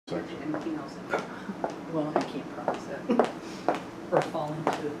Anything else? Well, I can't promise that. Or fall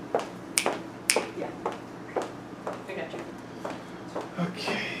into. Yeah. I got you.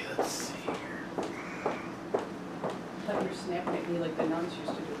 Okay, let's see here. I thought you were snapping at me like the nuns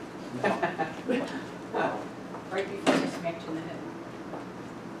used to do. Right before I smacked you in the head.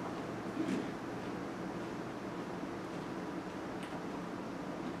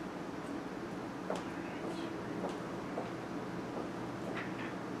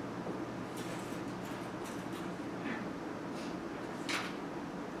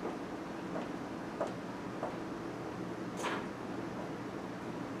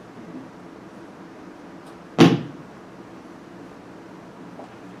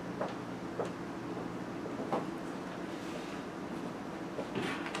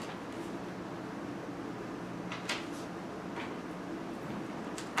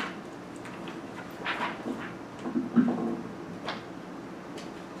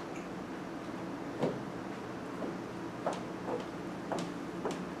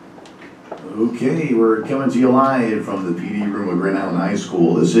 Okay, we're coming to you live from the PD room of Grand Island High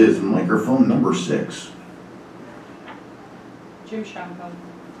School. This is microphone number 6. Jim Shampo.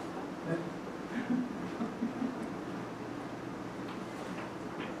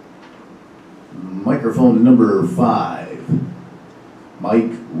 Microphone number 5,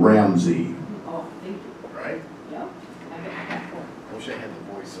 Mike Ramsey. Oh, thank you. Right? Yep. I got 4. I wish I had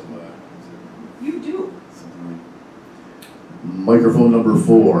the voice of You do. something like. Microphone number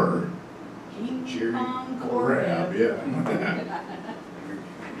 4, King Jerry Kong Corab, Corab. yeah.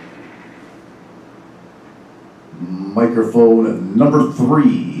 Microphone number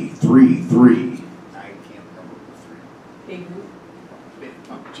 3, 3, 3. I can't remember the 3. Big group.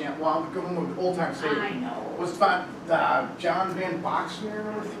 Well, I'm going with old time saver. I know. Was John Van Boxmeer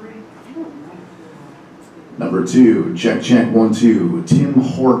number 3? I don't know. Number 2, check, check, 1, 2, Tim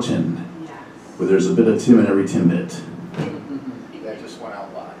Horton. Yes. Where there's a bit of Tim in every Timbit. That just went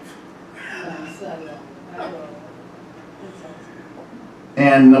out live. Yes, I will. I will. That's awesome.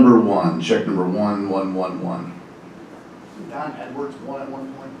 And number 1, check number 1, 1, 1, 1. Don Edwards won at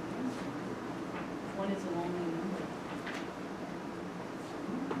one point. One is a lonely number.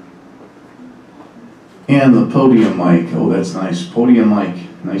 And the podium mic. Oh, that's nice. Podium mic.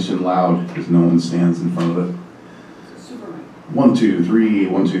 Nice and loud because no one stands in front of it. Superman. 1, 2, 3,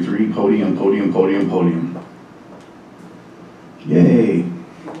 1, 2, 3. Podium, podium, podium, podium. Yay.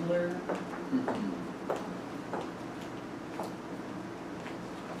 Bueller.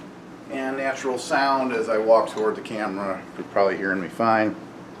 And natural sound as I walk toward the camera. You're probably hearing me fine.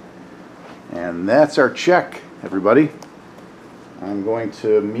 And that's our check, everybody. I'm going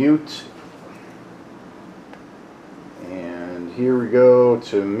to mute. And here we go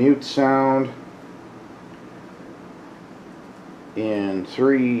to mute sound. In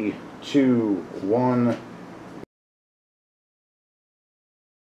 3, 2, 1.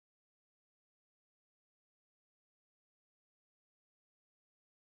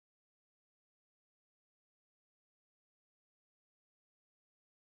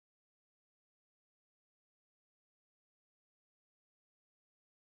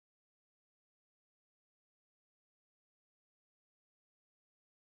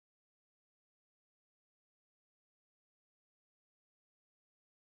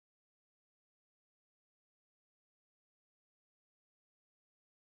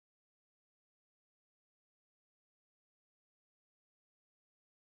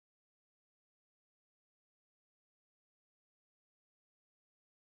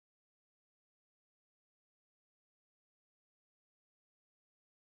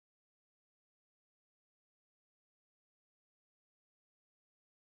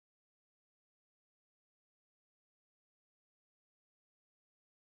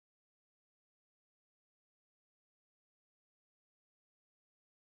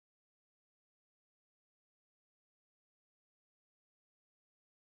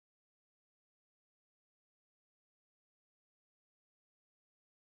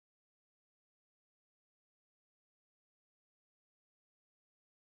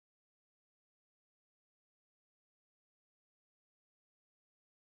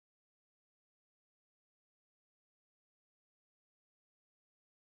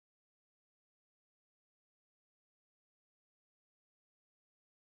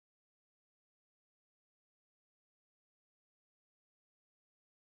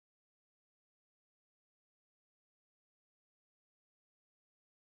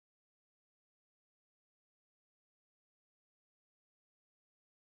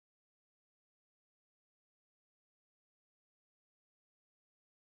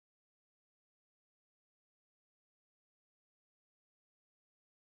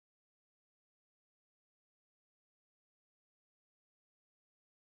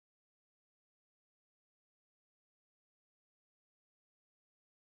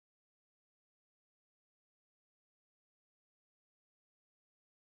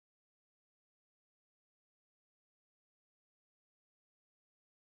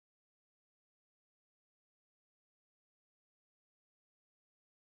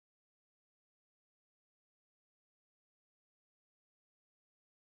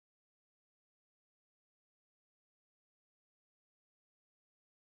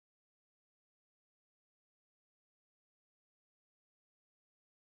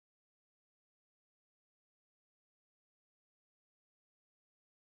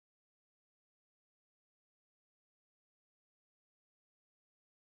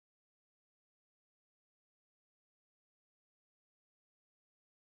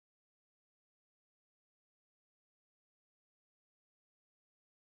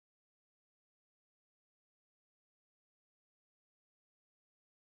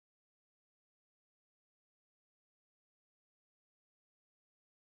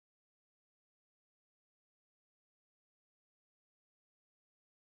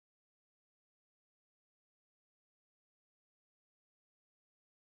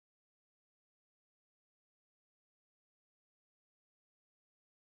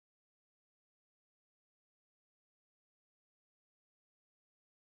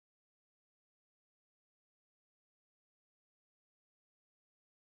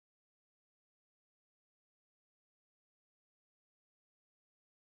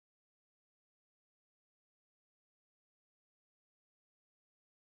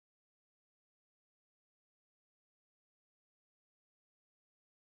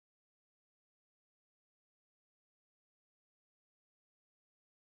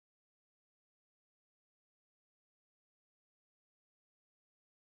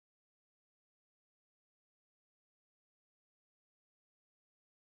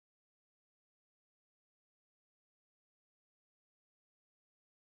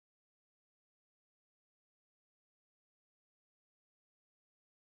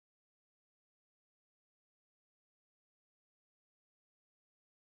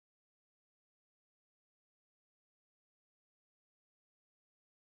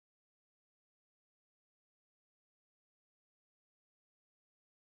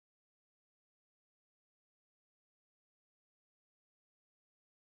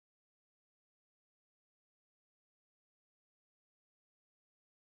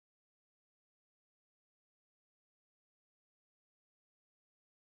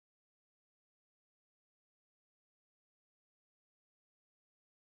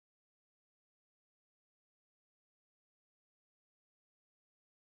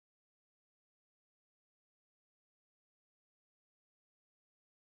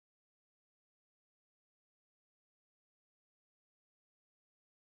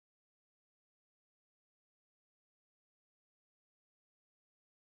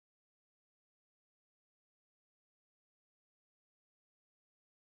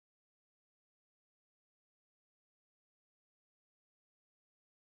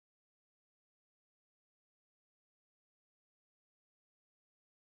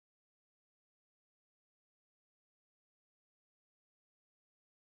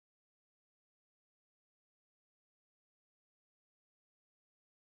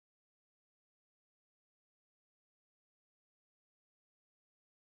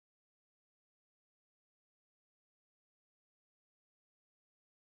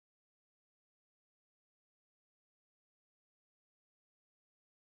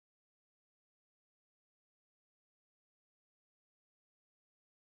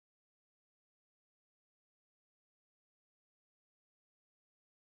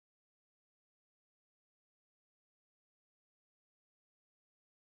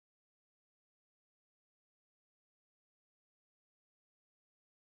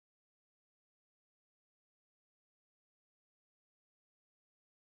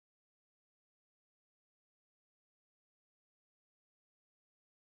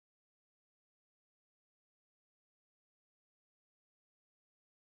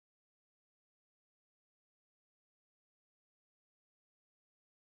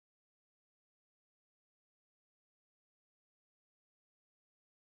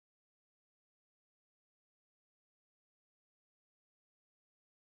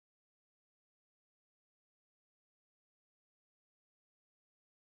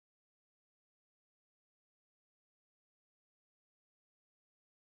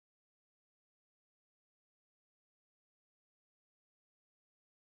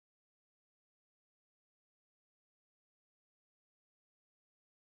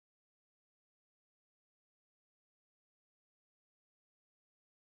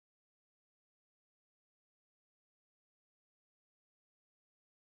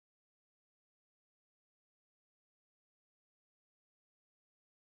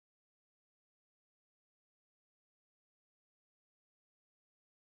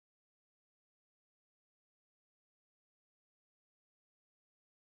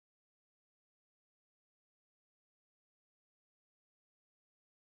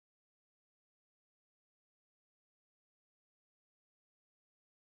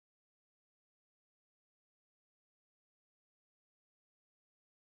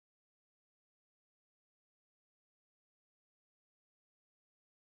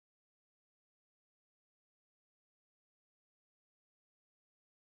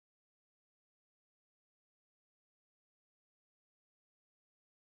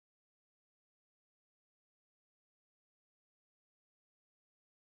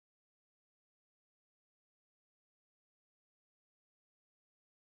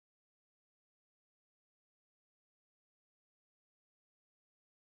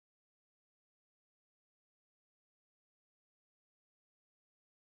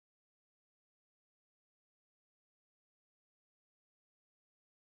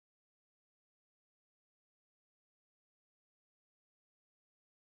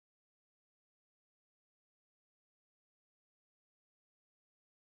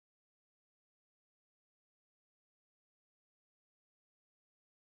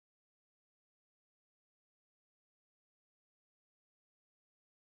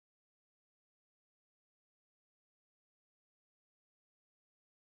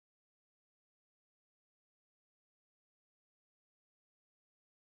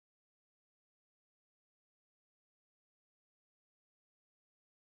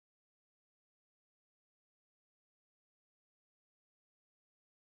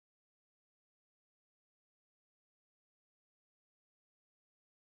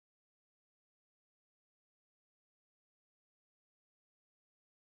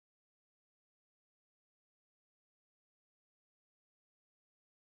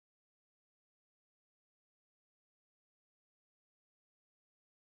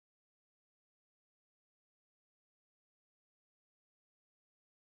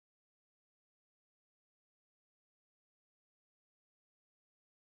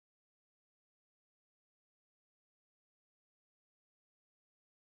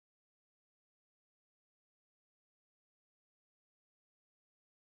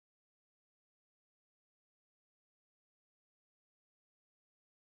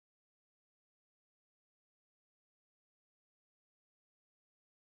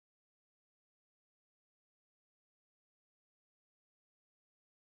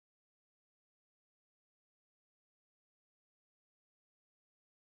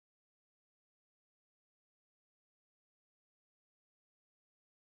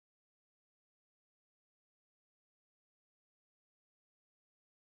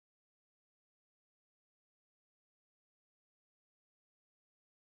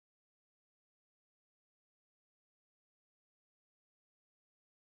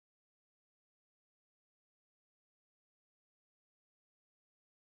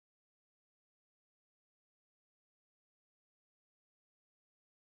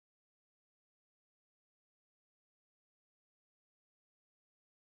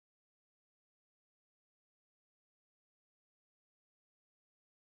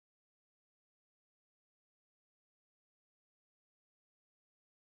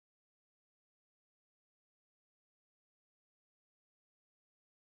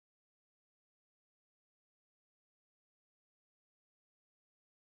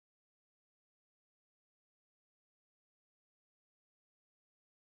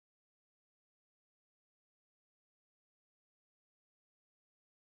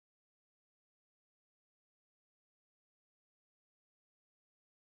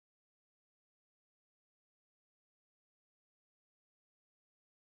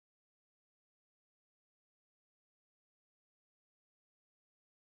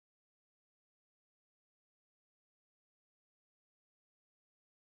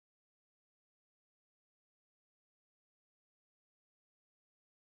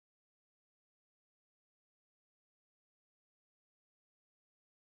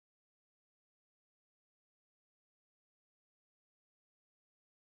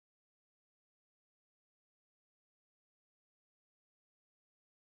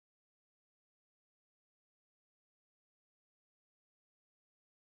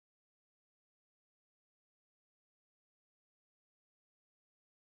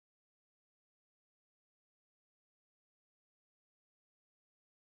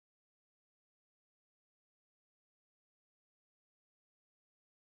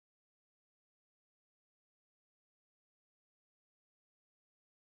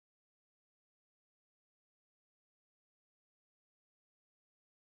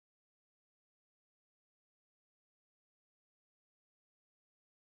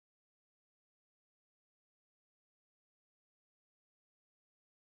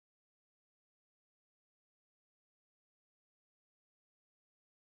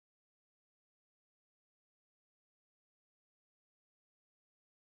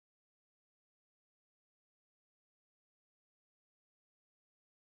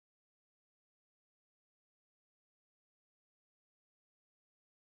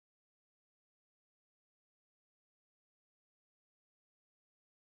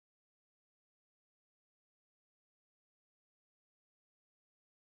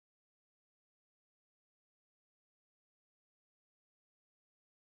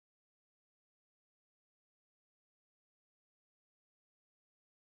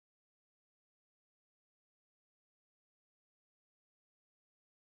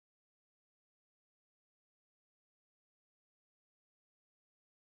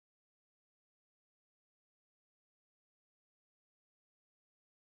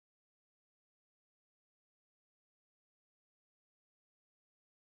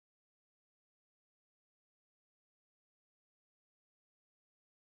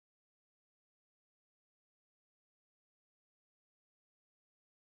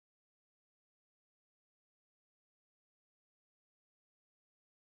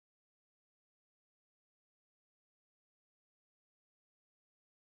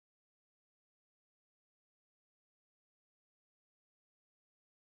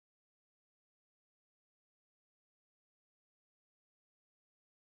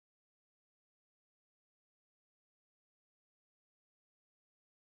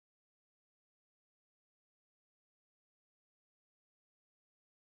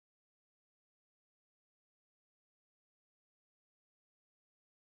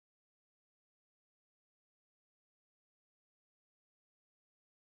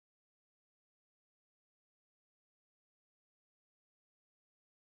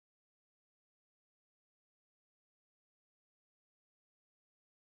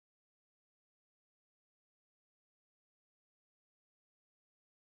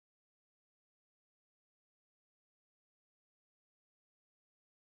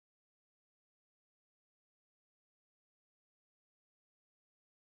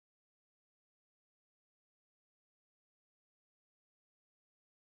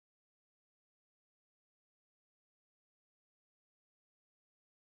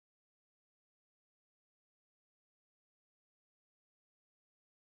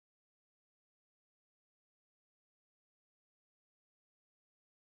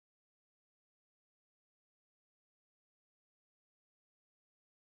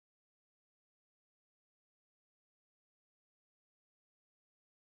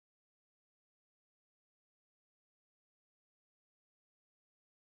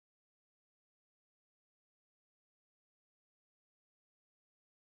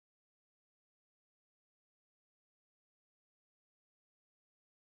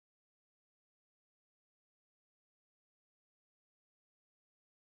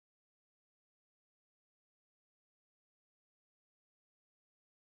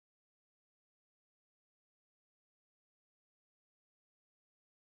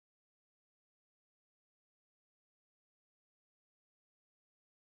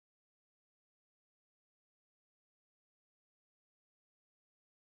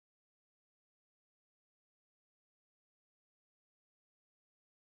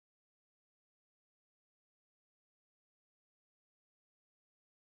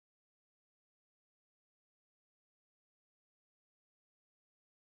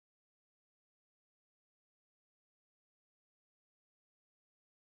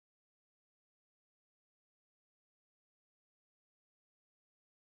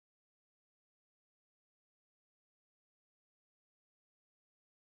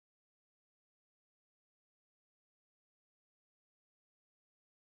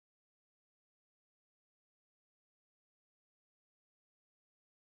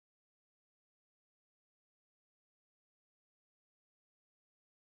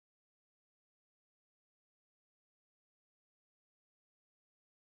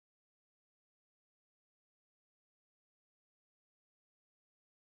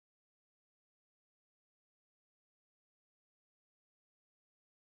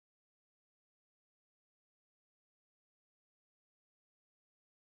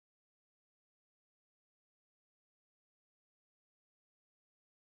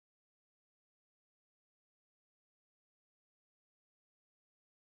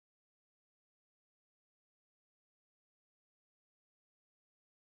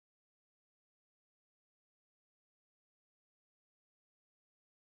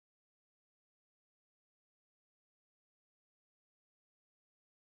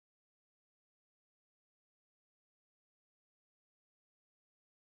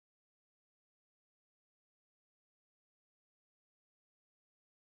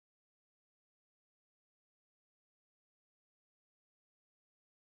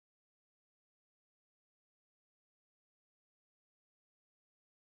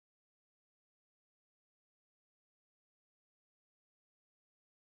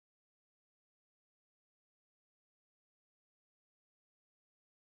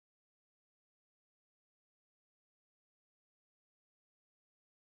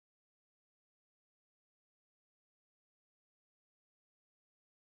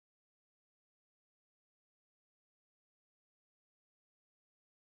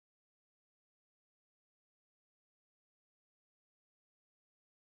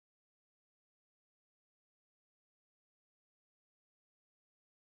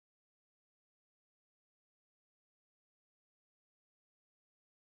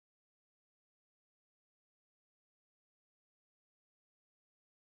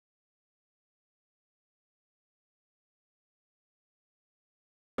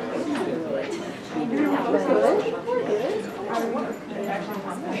 Want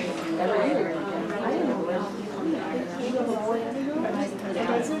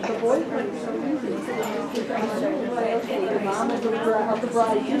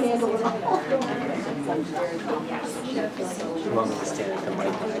me to stand at the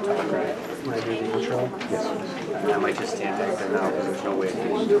mic when I talk, right? When I do the intro? Yes. I might just stand back there now because there's no way I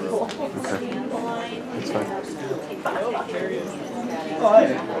can do it. Okay. That's fine.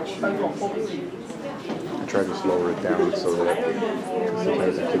 I try to slow it down so that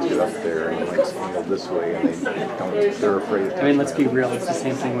sometimes the kids get up there and like angle this way and they're afraid of I mean, let's be real, it's the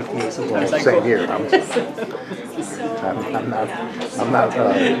same thing with me. Sometimes I same go, here. I'm not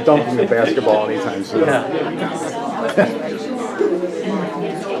dunking the basketball anytime soon.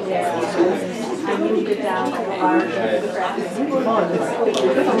 I moved it down to the large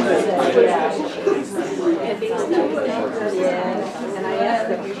and I asked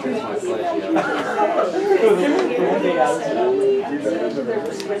them.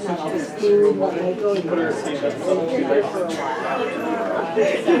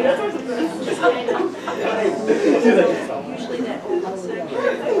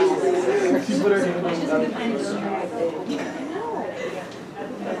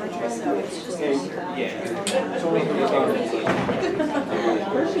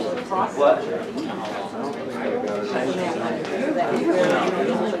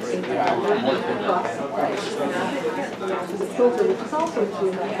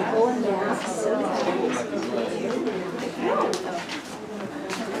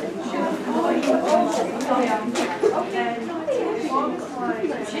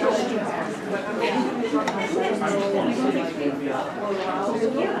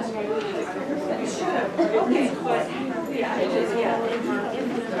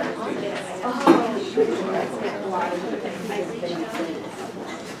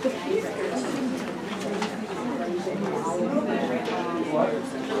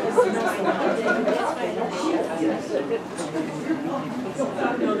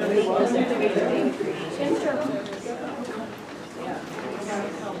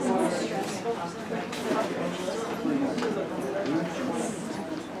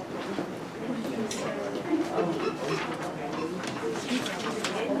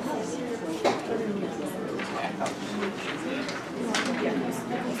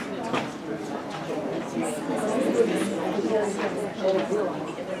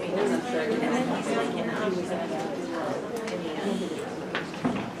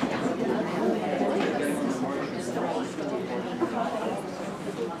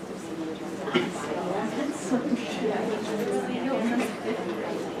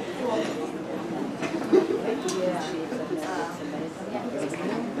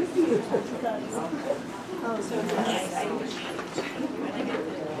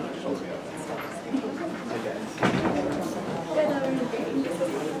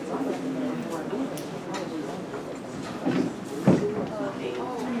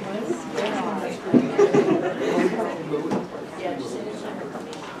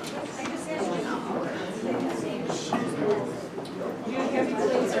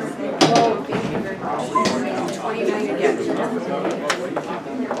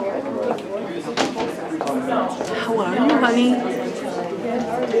 How are you, honey?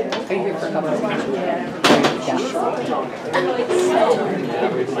 Are you here for a couple of weeks?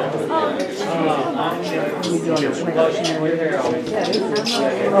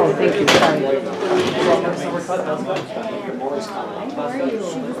 Oh, thank you.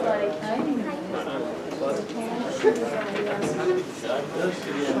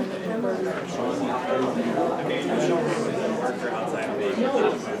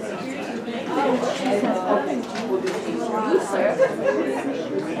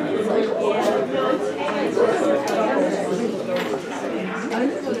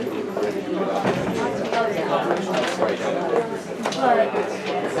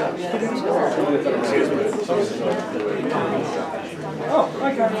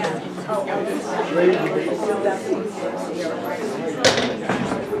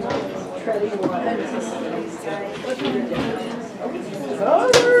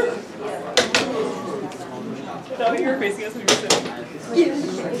 No, you're facing us when you're sitting.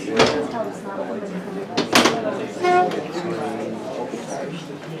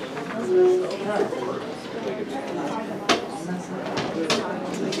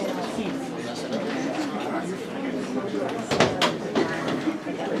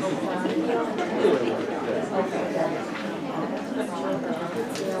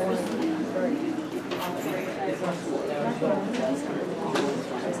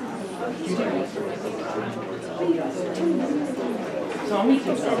 I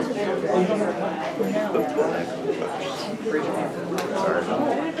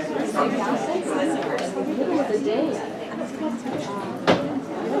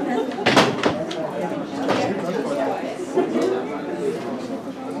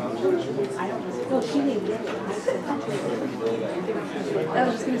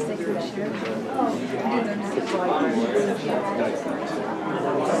was just gonna say Commissioner.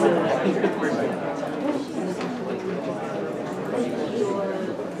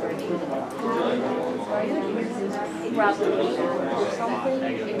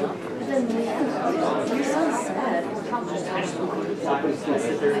 You're so sad.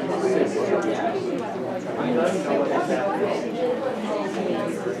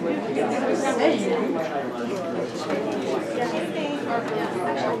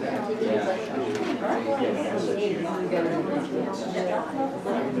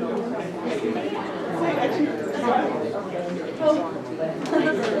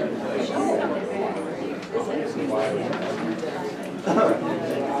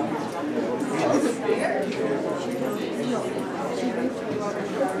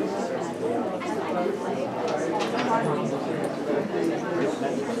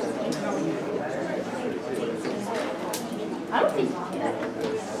 I don't think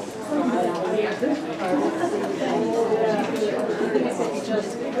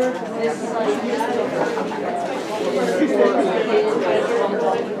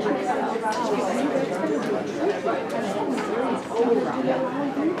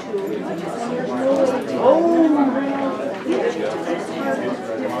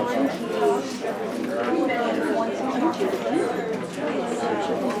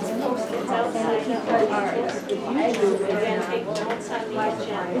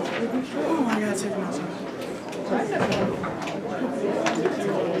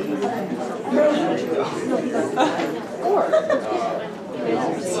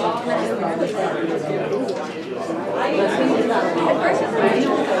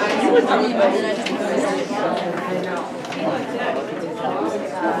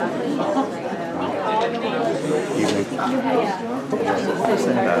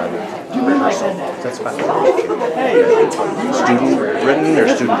That's fine. Student written or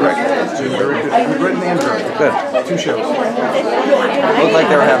student directed? Student written and directed. Good. 2 shows. Looked like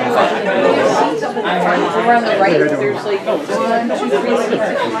they were having fun. Over on the right, there's like 1, 2, 3, 6.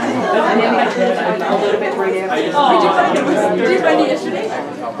 And then we have a little bit right after. Did you find it yesterday?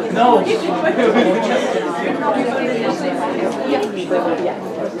 No. He's still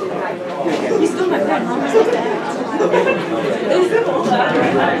my friend.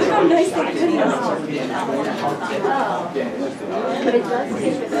 Look how nice that is. but it does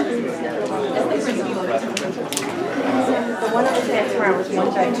take the one of the next round was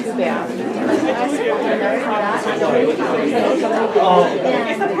 1 by 2 bath.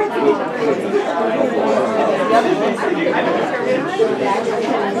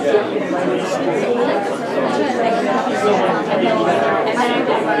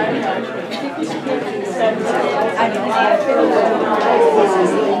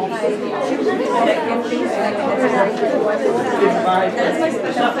 That's my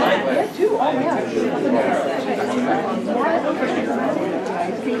special friend. Too. Oh, yeah.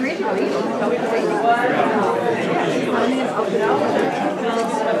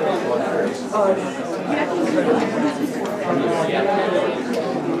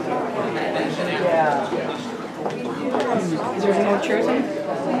 Is there any more chairs in?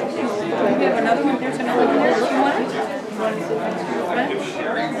 We have another one. There's another one there. Do you want it?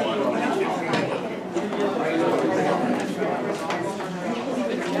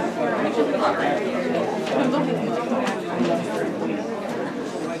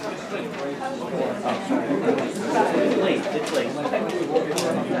 It's late.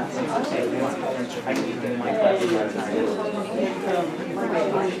 I can get in my class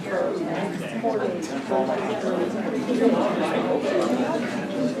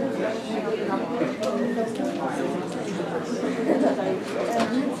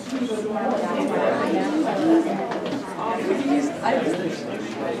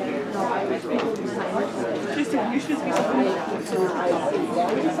You should be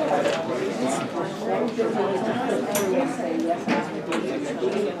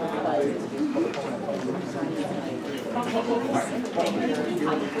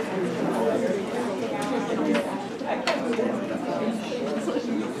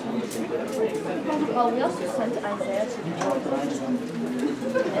Well, we also sent Isaiah to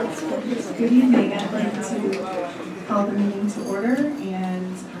Good evening. I'd like to call the meeting to order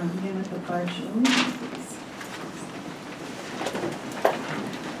and begin with the pledge of allegiance.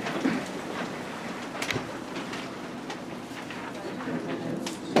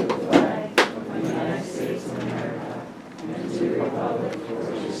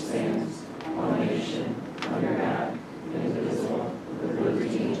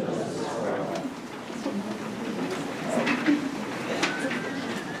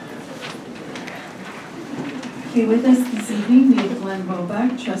 Okay, with us this evening, we have Glenn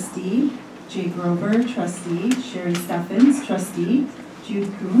Bobeck, trustee, Jay Grover, trustee, Sherry Steffens, trustee,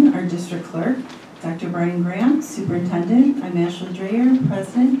 Jude Kuhn, our district clerk, Dr. Brian Graham, superintendent, I'm Ashley Dreyer,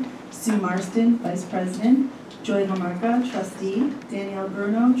 president, Sue Marston, vice president, Joy Lamarca, trustee, Danielle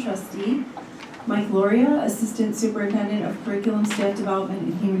Bruno, trustee, Mike Loria, assistant superintendent of curriculum, staff development,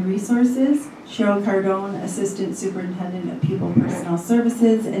 and human resources, Cheryl Cardone, assistant superintendent of pupil personnel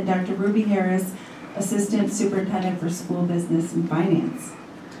services, and Dr. Ruby Harris, assistant superintendent for school business and finance.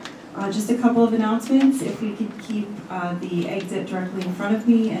 Just a couple of announcements. If we could keep the exit directly in front of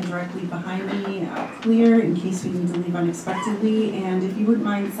me and directly behind me clear in case we need to leave unexpectedly. And if you wouldn't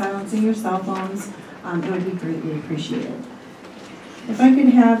mind silencing your cell phones, it would be greatly appreciated. If I could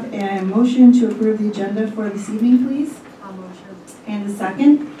have a motion to approve the agenda for this evening, please. I'll motion. And a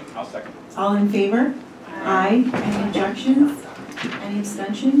second? I'll second. All in favor? Aye. Any objections? Any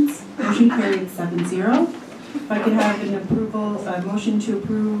abstentions? Motion carried 7-0. If I could have an approval, a motion to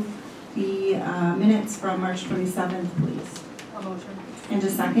approve the minutes from March 27th, please. I'll motion. And a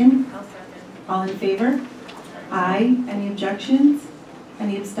second? I'll second. All in favor? Aye. Any objections?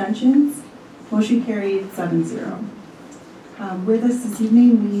 Any abstentions? Motion carried 7-0. With us this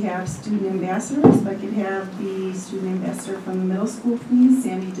evening, we have student ambassadors. If I could have the student ambassador from the middle school, please,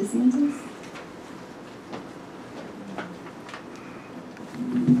 Sammy DeSantis.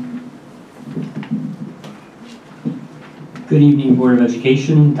 Good evening, Board of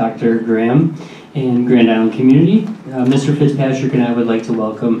Education, Dr. Graham, and Grand Island community. Mr. Fitzpatrick and I would like to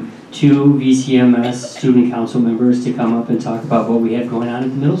welcome 2 VCMS student council members to come up and talk about what we have going on at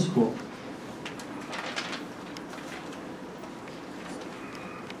the middle school.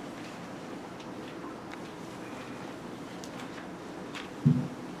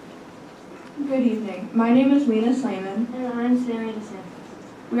 Good evening. My name is Lena Slayman. And I'm Sammy DeSantis.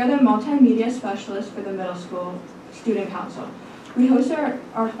 We are the multimedia specialists for the middle school student council. We hosted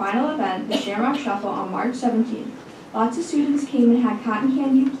our final event, the Shamrock Shuffle, on March 17th. Lots of students came and had cotton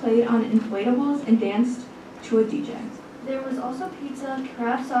candy, played on inflatables, and danced to a DJ. There was also pizza,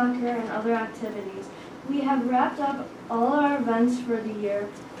 craft soccer, and other activities. We have wrapped up all our events for the year,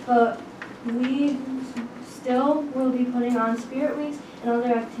 but we still will be putting on spirit weeks and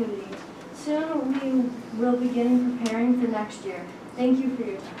other activities. Soon we will begin preparing for next year. Thank you for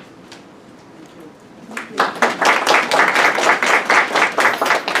your time. Thank you.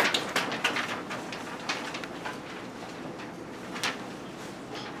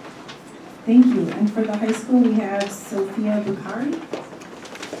 Thank you. And for the high school, we have Sophia Bukhari.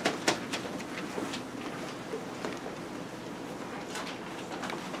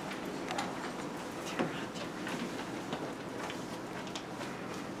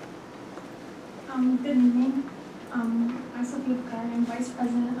 Good evening. I'm Sophia Bukhari. I'm Vice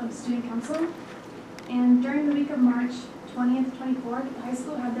President of Student Council. And during the week of March 20th, 24th, the high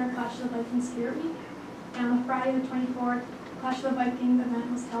school had their Clash of the Vikings Spirit Week. And on Friday the 24th, Clash of the Vikings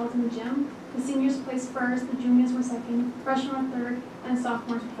event was held in the gym. The seniors placed first, the juniors were second, freshmen were third, and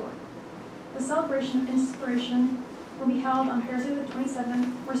sophomores were fourth. The celebration of inspiration will be held on Thursday the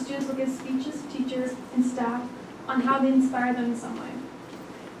 27th, where students will give speeches to teachers and staff on how they inspire them in some way.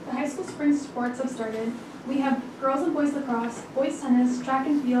 The high school spring sports have started. We have girls and boys lacrosse, boys tennis, track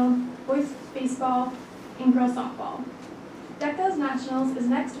and field, boys baseball, and girls softball. DECA's Nationals is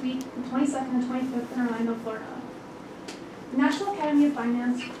next week, the 22nd and 25th in Orlando, Florida. The National Academy of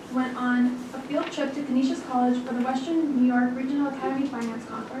Finance went on a field trip to Canisius College for the Western New York Regional Academy Finance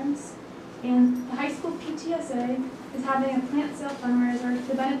Conference. And the high school PTSA is having a plant sale fundraiser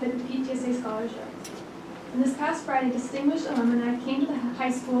to benefit the PTSA scholarship. And this past Friday, distinguished alumni came to the high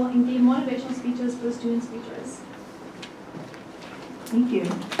school and gave motivational speeches for the student speakers. Thank you.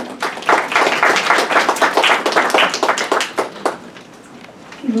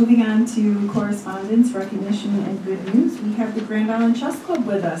 Okay, moving on to correspondence, recognition, and good news. We have the Grand Island Chess Club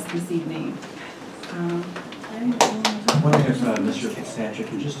with us this evening. Wondering if Mr. Fitzpatrick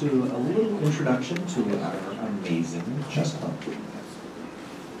can just do a little introduction to our amazing chess club.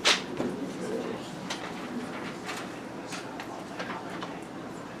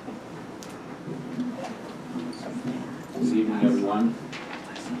 Good evening, everyone.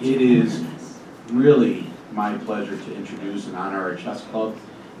 It is really my pleasure to introduce and honor our chess club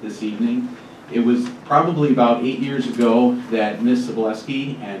this evening. It was probably about 8 years ago that Ms.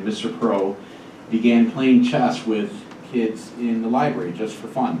 Soboleski and Mr. Crow began playing chess with kids in the library just for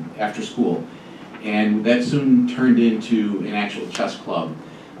fun after school. And that soon turned into an actual chess club.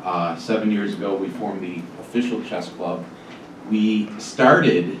 7 years ago, we formed the official chess club. We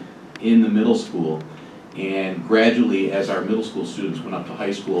started in the middle school, and gradually, as our middle school students went up to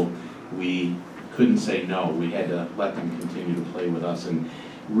high school, we couldn't say no. We had to let them continue to play with us. And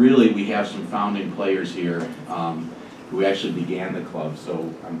really, we have some founding players here who actually began the club,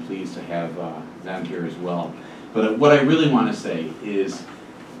 so I'm pleased to have them here as well. But what I really want to say is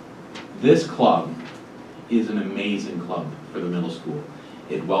this club is an amazing club for the middle school.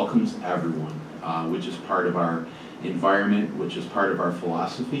 It welcomes everyone, which is part of our environment, which is part of our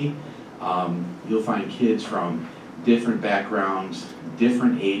philosophy. You'll find kids from different backgrounds,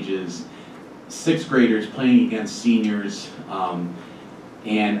 different ages, 6th graders playing against seniors,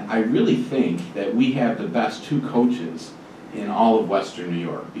 and I really think that we have the best 2 coaches in all of Western New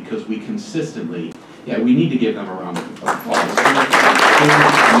York because we consistently, we need to give them a round of applause.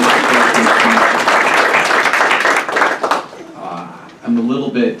 I'm a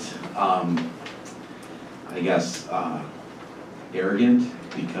little bit, I guess, arrogant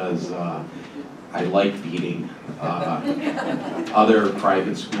because I like beating other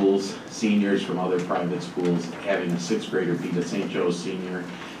private schools, seniors from other private schools. Having a 6th grader beat a St. Joe's senior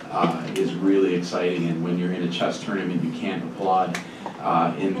is really exciting, and when you're in a chess tournament you can't applaud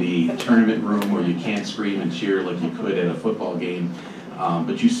in the tournament room, or you can't scream and cheer like you could at a football game,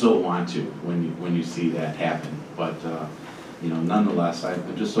 but you still want to when you see that happen. But you know, nonetheless,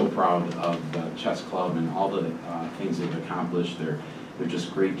 I'm just so proud of the chess club and all the things they've accomplished. They're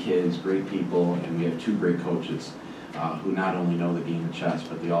just great kids, great people, and we have 2 great coaches who not only know the game of chess,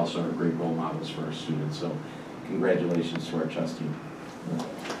 but they also are great role models for our students. So congratulations to our chess team.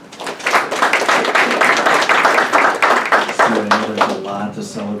 So I know there's a lot to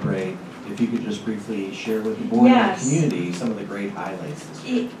celebrate. If you could just briefly share with the board and the community some of the great highlights this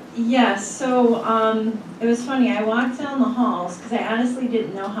week. Yes, so it was funny, I walked down the halls because I honestly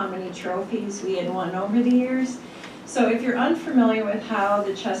didn't know how many trophies we had won over the years. So if you're unfamiliar with how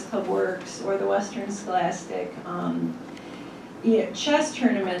the chess club works or the Western Scholastic chess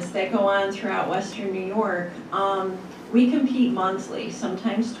tournaments that go on throughout Western New York, we compete monthly,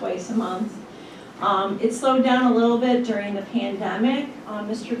 sometimes twice a month. It slowed down a little bit during the pandemic.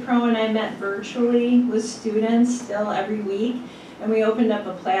 Mr. Crow and I met virtually with students still every week, and we opened up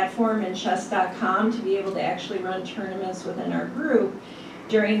a platform in chess.com to be able to actually run tournaments within our group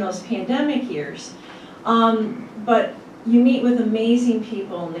during those pandemic years. But you meet with amazing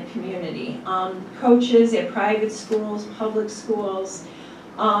people in the community, coaches at private schools, public schools.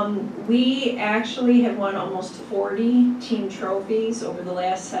 We actually have won almost 40 team trophies over the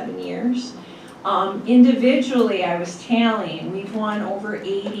last 7 years. Individually, I was tallying, we've won over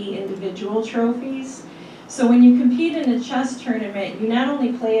 80 individual trophies. So when you compete in a chess tournament, you not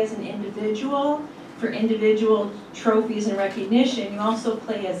only play as an individual for individual trophies and recognition, you also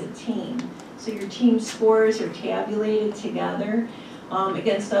play as a team. So your team scores are tabulated together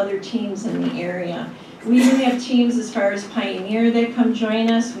against other teams in the area. We even have teams as far as Pioneer that come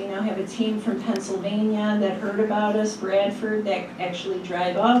join us. We now have a team from Pennsylvania that heard about us, Bradford, that actually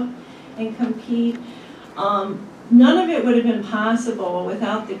drive up and compete. None of it would have been possible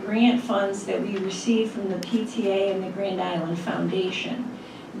without the grant funds that we received from the PTA and the Grand Island Foundation.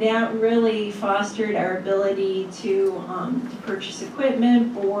 That really fostered our ability to purchase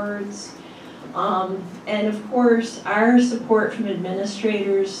equipment, boards, and of course our support from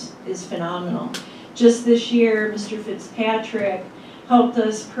administrators is phenomenal. Just this year, Mr. Fitzpatrick helped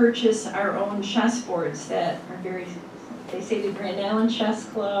us purchase our own chessboards that are very, they say the Grand Island Chess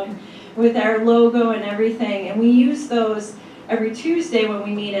Club, with our logo and everything, and we use those every Tuesday when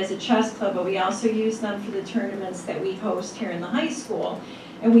we meet as a chess club, but we also use them for the tournaments that we host here in the high school.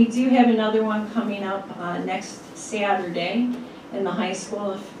 And we do have another one coming up next Saturday in the high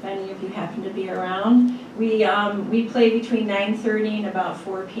school, if any of you happen to be around. We play between 9:30 and about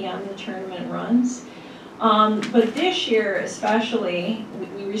 4 p.m. the tournament runs. But this year especially,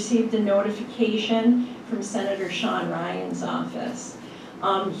 we received a notification from Senator Sean Ryan's office.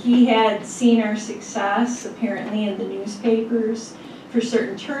 He had seen our success apparently in the newspapers for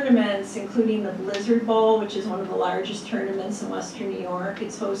certain tournaments, including the Blizzard Bowl, which is one of the largest tournaments in Western New York.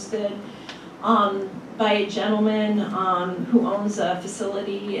 It's hosted by a gentleman who owns a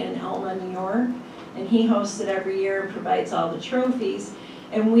facility in Elma, New York, and he hosts it every year and provides all the trophies.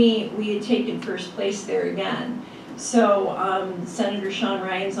 And we had taken first place there again. So Senator Sean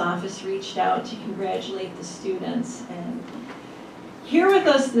Ryan's office reached out to congratulate the students. And here with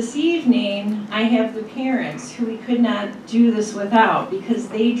us this evening, I have the parents who we could not do this without because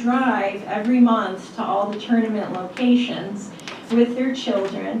they drive every month to all the tournament locations with their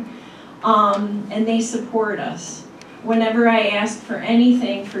children, and they support us. Whenever I ask for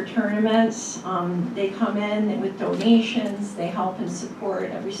anything for tournaments, they come in with donations, they help and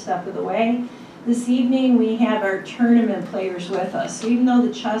support every step of the way. This evening we have our tournament players with us. So even though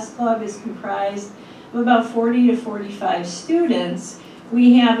the chess club is comprised of about 40 to 45 students,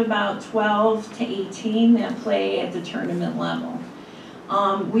 we have about 12 to 18 that play at the tournament level.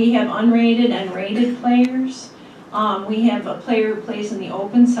 We have unrated and rated players. We have a player who plays in the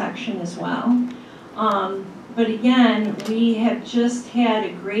open section as well. But again, we have just had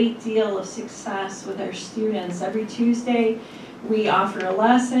a great deal of success with our students. Every Tuesday, we offer a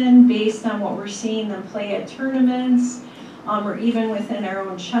lesson based on what we're seeing them play at tournaments, or even within our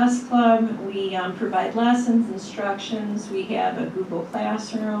own chess club. We provide lessons, instructions. We have a Google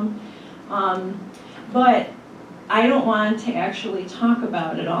Classroom. But I don't want to actually talk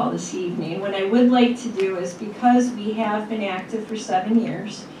about it all this evening. What I would like to do is, because we have been active for 7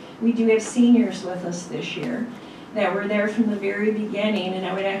 years, we do have seniors with us this year that were there from the very beginning, and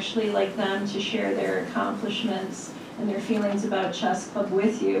I would actually like them to share their accomplishments and their feelings about Chess Club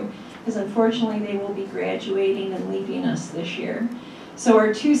with you, because unfortunately they will be graduating and leaving us this year. So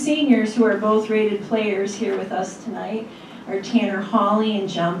our 2 seniors who are both rated players here with us tonight are Tanner Hawley and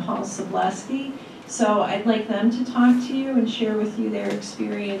John Paul Sobleski. So I'd like them to talk to you and share with you their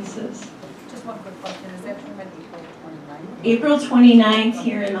experiences. Just one quick question, is that tournament April 29th? April 29th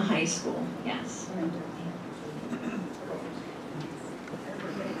here in the high school, yes.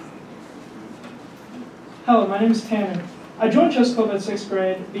 Hello, my name is Tanner. I joined Chess Club at 6th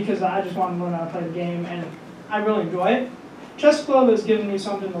grade because I just wanted to learn how to play the game, and I really enjoy it. Chess Club has given me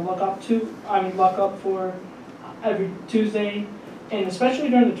something to look up for every Tuesday, and especially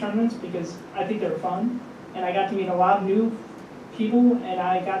during the tournaments, because I think they're fun, and I got to meet a lot of new people, and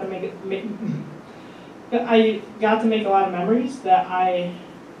I got to make a lot of memories that I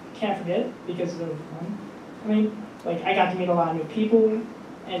can't forget because they're fun. I mean, like, I got to meet a lot of new people,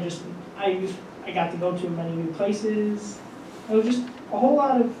 and just I got to go to many new places. It was just a whole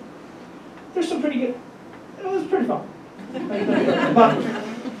lot of, there's some pretty good, it was pretty fun.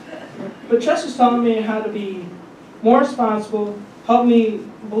 But chess has taught me how to be more responsible, helped me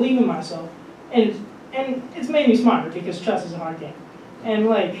believe in myself, and it's made me smarter because chess is a hard game. And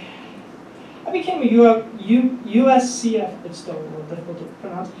like, I became a USCF, it's still a little difficult to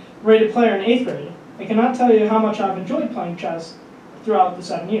pronounce, rated player in 8th grade. I cannot tell you how much I've enjoyed playing chess throughout the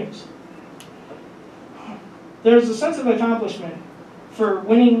 7 years. There's a sense of accomplishment for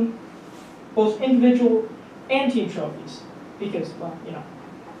winning both individual and team trophies because, well, you know,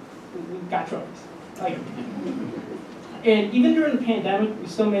 we've got trophies. Like, and even during the pandemic, we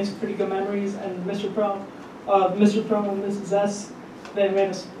still made some pretty good memories. And Mr. Pro and Mrs. S, they made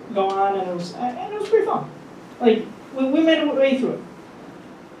us go on, and it was pretty fun. Like, we made our way through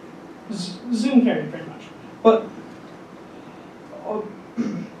it. Zoom carried pretty much, but.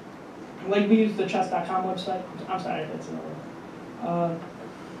 Like, we use the chess.com website. I'm sorry, that's another one.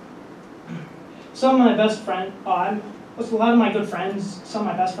 Some of my best friends, a lot of my good friends, some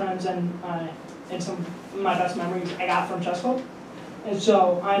of my best friends, and some of my best memories I got from Chess Club. And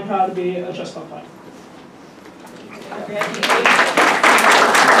so I'm proud to be a Chess Club player.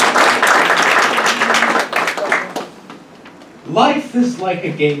 Life is like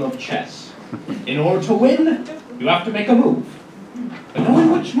a game of chess. In order to win, you have to make a move. But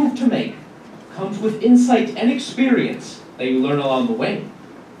knowing which move to make comes with insight and experience that you learn along the way.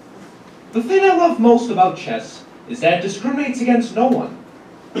 The thing I love most about chess is that it discriminates against no one.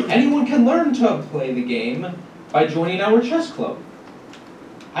 Anyone can learn to play the game by joining our chess club.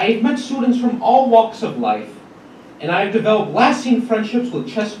 I have met students from all walks of life, and I have developed lasting friendships with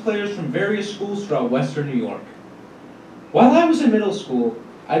chess players from various schools throughout Western New York. While I was in middle school,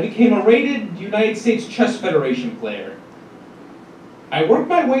 I became a rated United States Chess Federation player. I worked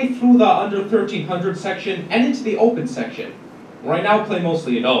my way through the under 1300 section and into the open section, where I now play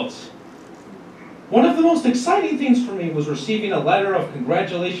mostly adults. One of the most exciting things for me was receiving a letter of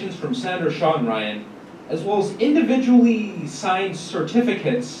congratulations from Senator Sean Ryan, as well as individually signed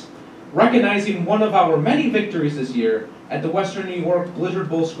certificates recognizing one of our many victories this year at the Western New York Blizzard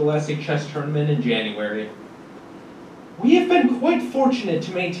Bowl Scholastic Chess Tournament in January. We have been quite fortunate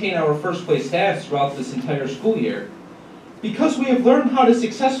to maintain our first place status throughout this entire school year, because we have learned how to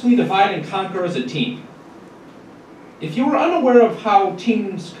successfully divide and conquer as a team. If you are unaware of how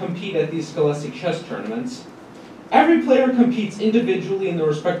teams compete at these scholastic chess tournaments, every player competes individually in their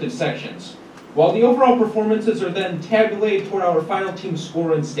respective sections, while the overall performances are then tabulated toward our final team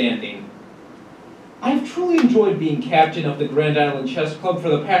score and standing. I have truly enjoyed being captain of the Grand Island Chess Club for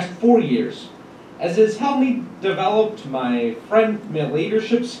the past 4 years, as it has helped me develop my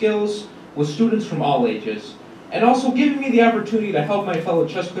leadership skills with students from all ages, and also giving me the opportunity to help my fellow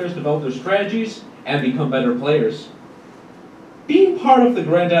chess players develop their strategies and become better players. Being part of the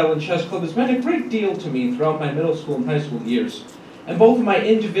Grand Island Chess Club has meant a great deal to me throughout my middle school and high school years, and both of my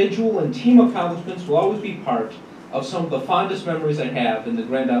individual and team accomplishments will always be part of some of the fondest memories I have in the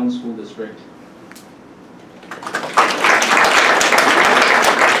Grand Island School District.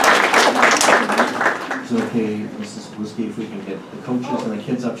 Is it okay, Mrs. Whiskey, if we can get the coaches and the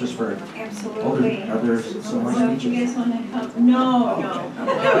kids up just for... Absolutely. Are there some more So do speeches? you guys want to come? No.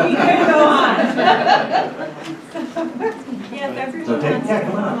 You can go on. Yeah, if everyone Okay. wants Yeah, to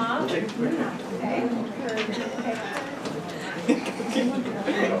come on. up. We'll take it.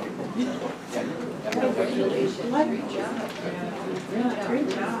 Congratulations. Great job. Yeah, great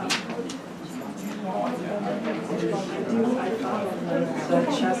job.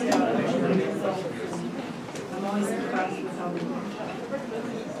 I'm always impressed with how they do.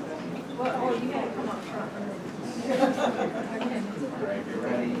 Well, you gotta come up front. Alright, you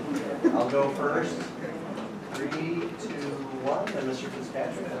ready? I'll go first. 3, 2, 1, and Mr.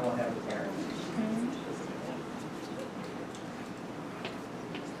 Fitzpatrick, and then we'll have the parents.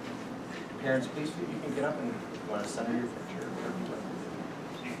 Parents, please, if you can get up and want to center your picture.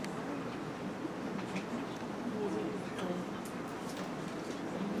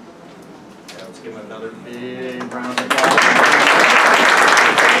 Yeah, let's give them another big round of applause.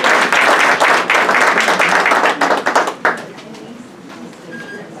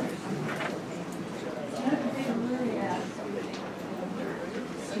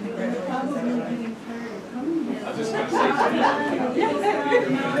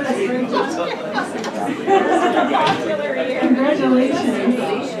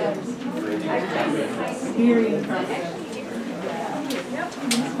 Congratulations. Very impressive.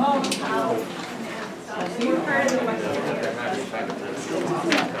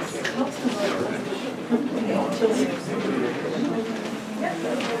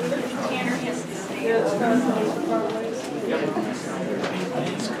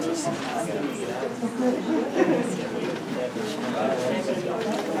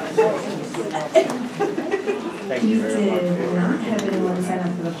 We did not have anyone sign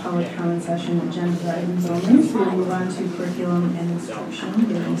up for the public comment session agenda items only, so we'll move on to curriculum and instruction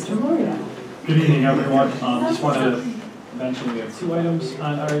with Mr. Loria. Good evening, everyone. Just want to mention we have 2 items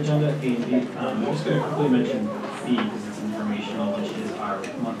on our agenda, A and B. I'm just going to quickly mention B because it's informational, which is our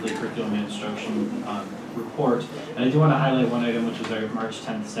monthly curriculum and instruction report. And I do want to highlight one item, which was our March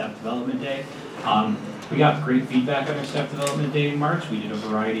 10th Staff Development Day. We got great feedback on our Staff Development Day in March. We did a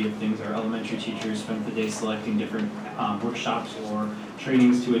variety of things. Our elementary teachers spent the day selecting different workshops or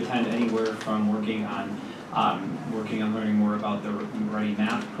trainings to attend, anywhere from working on learning more about the Ready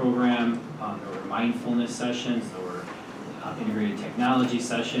Math program. There were mindfulness sessions. There were integrated technology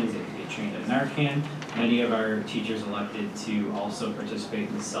sessions. They trained at Narcan. Many of our teachers elected to also participate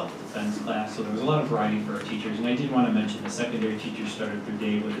in the self-defense class, so there was a lot of variety for our teachers. And I did want to mention the secondary teachers started their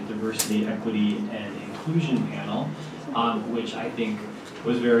day with a diversity, equity, and inclusion panel, which I think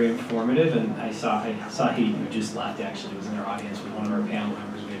was very informative. And I saw he just left, actually, was in our audience with one of our panel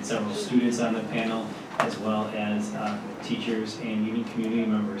members. We had several students on the panel, as well as teachers and even community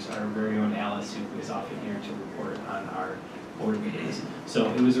members. Our very own Alice, who is often here to report on our board meetings.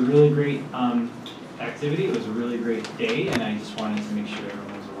 So it was a really great activity. It was a really great day, and I just wanted to make sure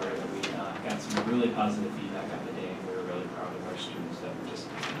everyone was aware that we got some really positive feedback on the day, and we were really proud of our students that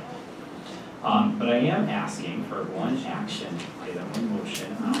participated. But I am asking for one action item, one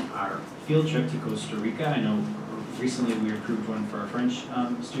motion on our field trip to Costa Rica. I know recently we approved one for our French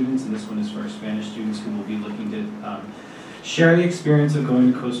students, and this one is for our Spanish students who will be looking to share the experience of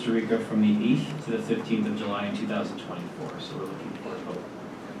going to Costa Rica from the 8th to the 15th of July in 2024. So we're looking forward to both.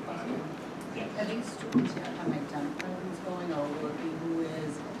 Are these students that have identified going, or will it be who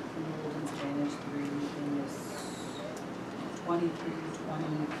is enrolled in Spanish through in this 23,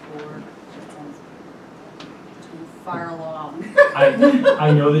 24? That sounds too far along.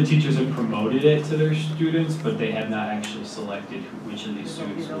 I know the teachers have promoted it to their students, but they have not actually selected which of these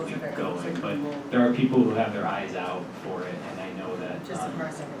students will be going. But there are people who have their eyes out for it, and I know that. Just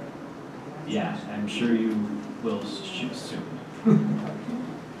impressive. Yeah, I'm sure you will soon.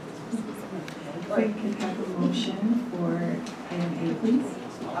 If we could have a motion for item A, please.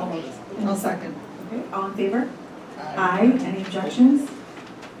 I'll second. Okay, all in favor? Aye. Any objections?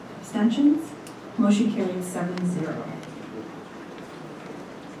 Abstentions? Motion carries 7-0.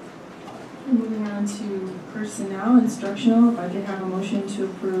 Moving on to personnel, instructional, if I could have a motion to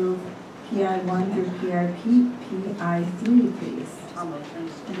approve PI 1 through PI 3, please. I'll motion.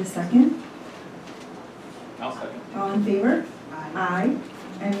 And a second? I'll second. All in favor? Aye.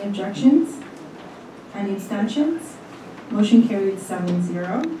 Any objections? Any abstentions? Motion carried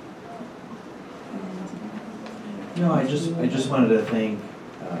 7-0. No, I just wanted to thank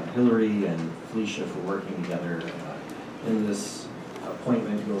Hillary and Felicia for working together. In this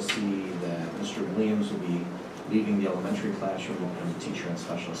appointment, you'll see that Mr. Williams will be leaving the elementary classroom and become a teacher and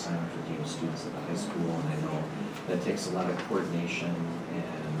special assignment for dean of students at the high school. And I know that takes a lot of coordination,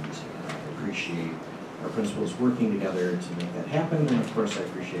 and I appreciate our principals working together to make that happen. And of course, I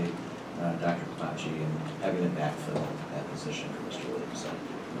appreciate Dr. Kapachi and having it backfill that position for Mr. Williams. So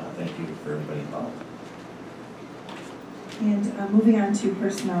thank you for everybody involved. And moving on to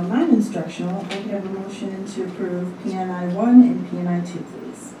personnel non-instructional, I could have a motion to approve PNI 1 and PNI 2,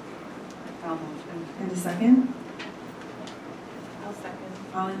 please. I'll motion. And a second? I'll second.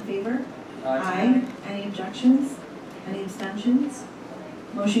 All in favor? Aye. Any objections? Any abstentions?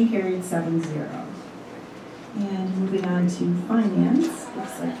 Motion carried 7-0. And moving on to finance,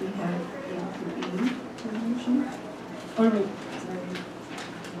 looks like we have A through E for the motion. Oh, wait, sorry.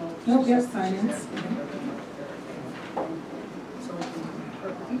 Nope, yes, finance.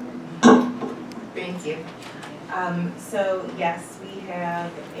 Thank you. So yes, we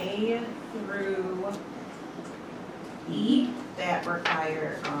have A through E that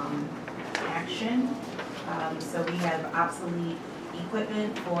require action. So we have obsolete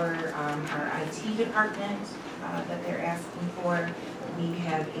equipment for our IT department that they're asking for. We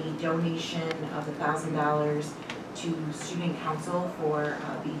have a donation of $1,000 to Student Council for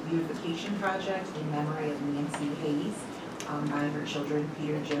the beautification project in memory of Nancy Hayes by her children,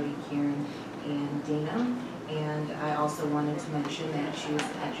 Peter, Jody, Karen, and Dana. And I also wanted to mention that she was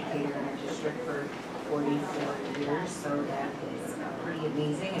an educator in our district for 44 years, so that is pretty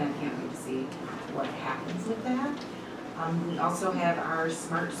amazing, and I can't wait to see what happens with that. We also have our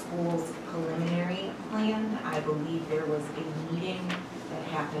Smart Schools preliminary plan. I believe there was a meeting that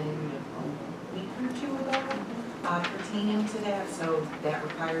happened a week or two ago pertaining to that, so that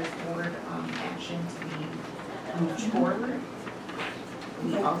requires board action to be moved forward.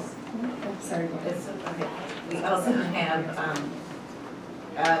 We also, sorry, okay. We also have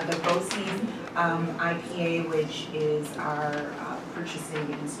the BOCES IPA, which is our purchasing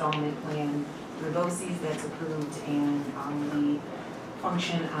installment plan through BOCES that's approved, and we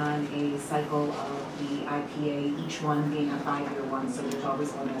function on a cycle of the IPA, each one being a 5-year one, so there's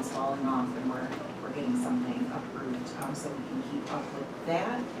always one that's falling off, and we're getting something approved, so we can keep up with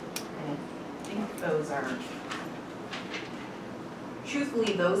that. And I think those are,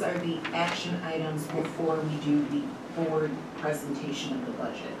 truthfully, those are the action items before we do the board presentation of the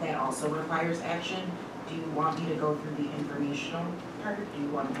budget. That also requires action. Do you want me to go through the informational part? Do you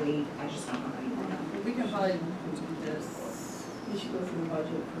want to wait? I just don't know how you want to. We can probably do this. We should go through the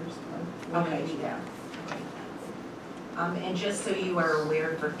budget first. Okay, yeah. And just so you are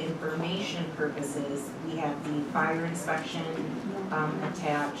aware, for information purposes, we have the fire inspection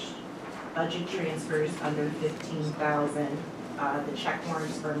attached, budget transfers under 15,000, the check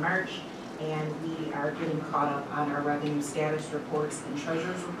warrants for March, and we are getting caught up on our revenue status reports and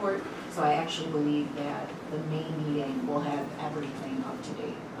treasurer's report. So I actually believe that the May meeting will have everything up to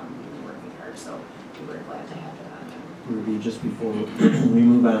date. We've been working hard, so we're glad to have it on there. Ruby, just before we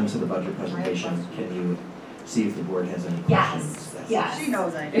move on to the budget presentation, can you see if the board has any questions? Yes. She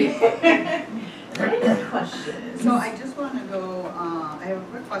knows I do. Questions? So I just want to go, I have a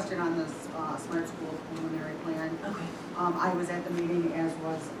quick question on this Smart School preliminary plan. Okay. I was at the meeting, as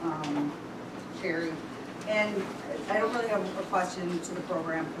was Sherry, and I don't really have a question to the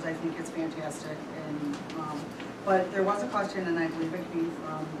program because I think it's fantastic. And but there was a question, and I believe it came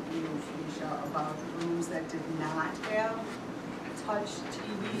from you, Felicia, about rooms that did not have touch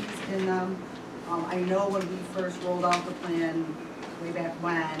TVs in them. I know when we first rolled out the plan way back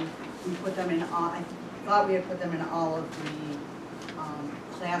when, we put them in all, I thought we had put them in all of the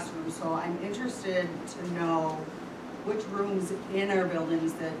classrooms. So I'm interested to know which rooms in our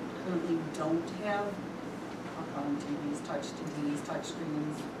buildings that currently don't have, I'll call them TVs, touch TVs, touch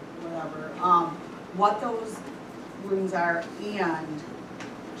screens, whatever, what those rooms are, and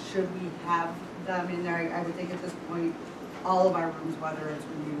should we have them in there? I would think at this point, all of our rooms, whether it's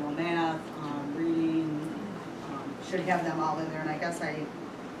remedial math, reading, should have them all in there, and I guess I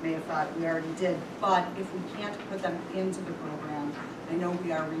may have thought we already did, but if we can't put them into the program, I know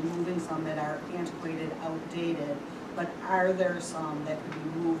we are removing some that are antiquated, outdated, but are there some that could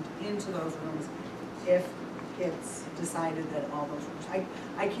be moved into those rooms if it's decided that all those rooms,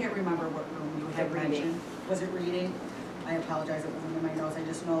 I can't remember what room you had mentioned. Was it reading? I apologize, it wasn't in my notes, I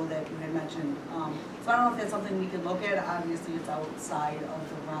just know that you had mentioned. So I don't know if that's something we could look at. Obviously it's outside of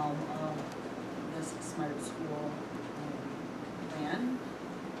the realm of this Smart School plan,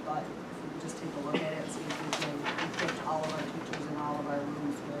 but if we could just take a look at it, see if we can equip all of our teachers in all of our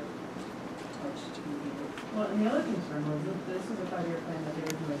rooms with touch TV. Well, and the other concern was that this is a 5-year plan that they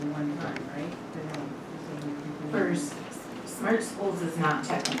were doing one time, right? They don't, First, Smart Schools is not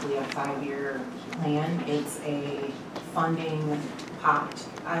technically a 5-year plan, it's a funding pot.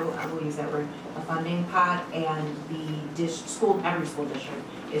 I will use that word, a funding pot, and the every school district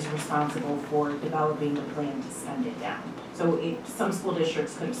is responsible for developing the plan to spend it down. So some school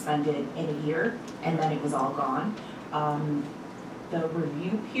districts could have spent it in a year, and then it was all gone. The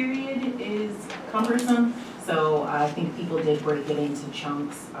review period is cumbersome, so I think people did break it into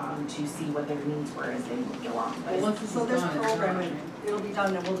chunks to see what their needs were as they moved along. So this program, it'll be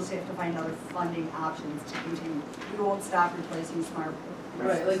done, and we'll just have to find other funding options to continue. We won't stop replacing smart.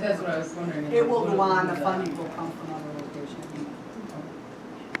 Right, like that's what I was wondering. It will go on, the funding will come from other locations.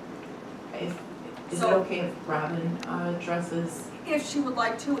 Is it okay if Robin addresses? If she would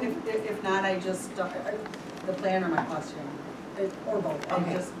like to, if not, I just, the plan or my question, or both.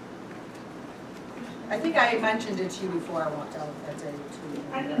 Okay. I think I mentioned it to you before I walked out, that's it too.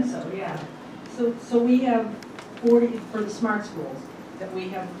 I think so, yeah. So we have 40, for the smart schools, that we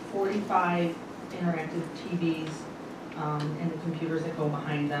have 45 interactive TVs and the computers that go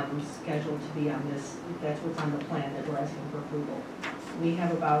behind them scheduled to be on this, that's what's on the plan that we're asking for approval. We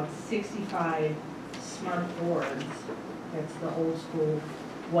have about 65 smart boards, that's the old school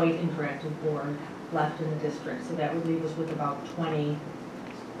white interactive board left in the district. So that would leave us with about 20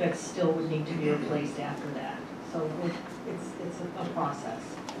 that still would need to be replaced after that. So it's a process.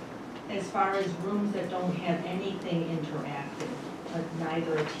 As far as rooms that don't have anything interactive, like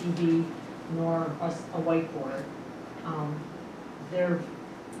neither a TV nor a whiteboard, they're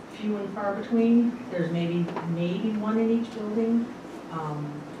few and far between. There's maybe one in each building.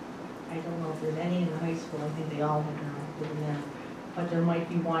 I don't know if there's any in the high school. I think they all have interactive in there. But there might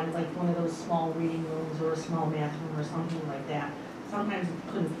be one, like one of those small reading rooms or a small math room or something like that. Sometimes it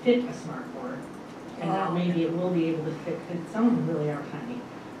couldn't fit a smart board, and now maybe it will be able to fit, because some of them really are tiny.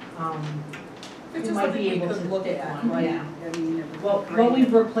 It might be able to look at, right? Yeah. I mean, Well, what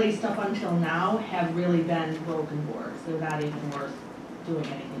we've replaced up until now have really been broken boards. They're not even worth doing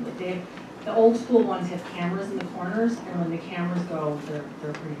anything with. The old school ones have cameras in the corners, and when the cameras go,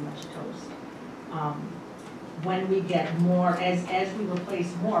 they're pretty much toast. When we get more, as we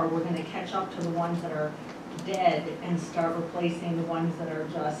replace more, we're gonna catch up to the ones that are dead and start replacing the ones that are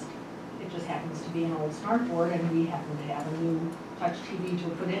just, it just happens to be an old smart board and we happen to have a new touch TV to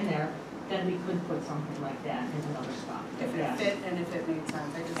put in there, then we could put something like that in another spot. If it fit and if it made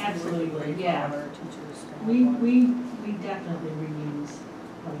sense, I just absolutely, yeah. For other teachers to have We one. definitely reuse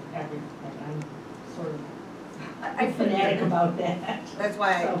like everything. I'm sort of I fanatic about that. That's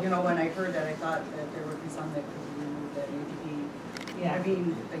why, So, when I heard that, I thought that there would be some that could be removed that need to be, yeah. I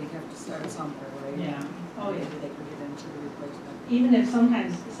mean, they have to start somewhere, right? Yeah. Oh, yeah. Maybe they could get into the replacement. Even if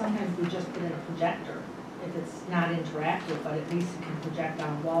sometimes we just put in a projector, if it's not interactive, but at least it can project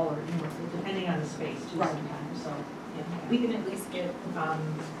on a wall or, depending on the space too sometimes, so. Yeah. We can at least get the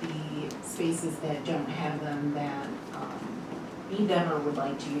spaces that don't have them, that need them or would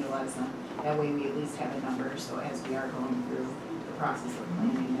like to utilize them. That way we at least have a number, so as we are going through the process of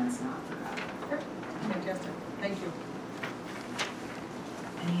planning, that's not forgotten. Fantastic, thank you.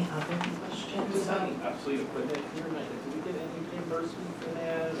 Any other questions? Obsolete equipment here, do we get any reimbursement for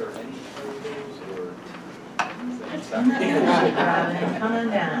that, or any charges, or? Come on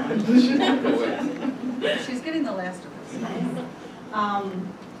down. She's getting the last of us.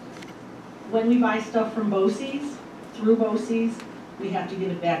 When we buy stuff from BOCES, through BOCES, we have to give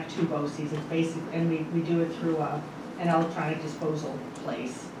it back to BOCES. It's basic, and we do it through an electronic disposal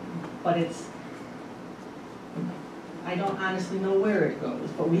place. But I don't honestly know where it goes,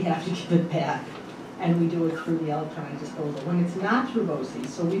 but we have to give it back. And we do it through the electronic disposal. When it's not through BOCES,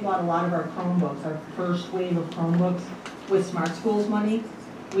 so we bought a lot of our Chromebooks, our first wave of Chromebooks with Smart Schools money,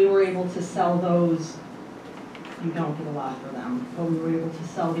 we were able to sell those. You don't get a lot for them, but we were able to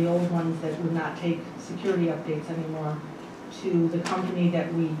sell the old ones that would not take security updates anymore to the company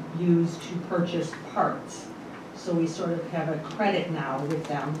that we use to purchase parts. So we sort of have a credit now with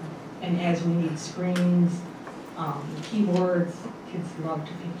them, and as we need screens, keyboards, kids love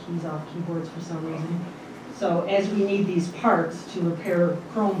to pick keys off keyboards for some reason. So as we need these parts to repair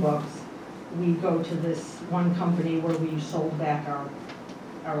Chromebooks, we go to this one company where we sold back our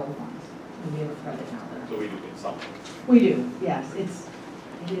old ones, and we have a credit now there. So we do get something. We do, yes. It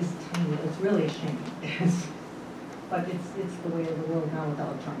is tiny. It's really a shame. But it's the way of the world now with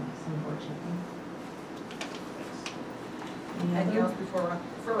electronics, unfortunately. Anything else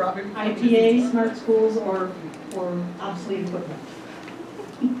for Robin? IPA, smart schools, or obsolete equipment.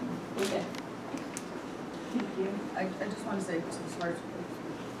 Okay. Thank you. I just want to say, to the smart schools,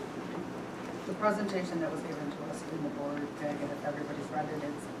 the presentation that was given to us in the board packet, if everybody's read it,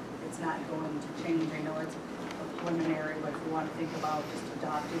 it's not going to change. I know it's a preliminary, but if we want to think about just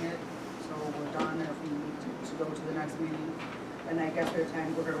adopting it, so we're done, and if we need to go to the next meeting. And I guess there's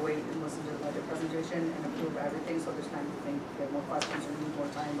time, we're gonna wait and listen to the budget presentation and approve everything, so there's time to think, if you have more questions or need more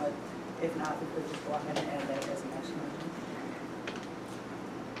time, but if not, we could just go ahead and add that as an action item.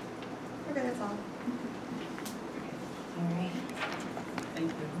 Okay, that's all. All right. Thank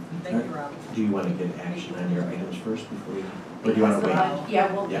you. Thank you, Rob. Do you want to get action on your items first before you, or do you want to wait?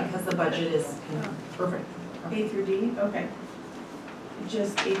 Yeah, well, Yeah. because the budget is, Perfect. A through D, okay.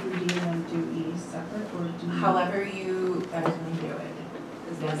 Just A through D and then do E separate, or do you? however you guys want to do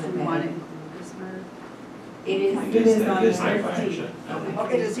it. Doesn't We want to matter. include this, Merv? It is. It is on It is there. high D. action.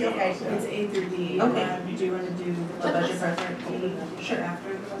 Okay, it is, okay. It's A through D, Okay. and then do you want to do the budget preference D Sure. after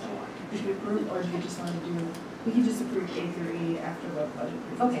the budget? Did you approve, or do you just want to do, we can just approve A through E after the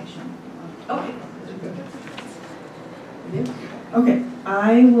budget presentation? Okay. We do? Okay,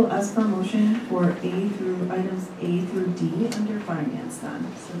 I will ask for a motion for items A through D under finance then,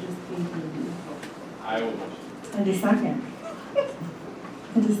 so just A through D. I will motion. And a second.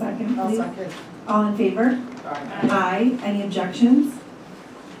 And a second, I'll please. second. All in favor? Aye. Any objections?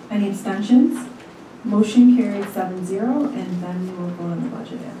 Any abstentions? Motion carried 7-0, and then we will vote on the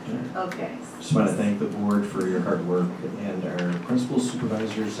budget after. Okay. Just want to thank the board for your hard work and our principals,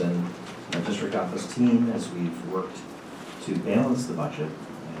 supervisors, and our district office team as we've worked to balance the budget.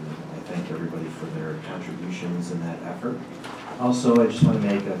 And I thank everybody for their contributions in that effort. Also, I just want to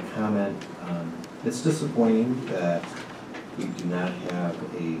make a comment. It's disappointing that we do not have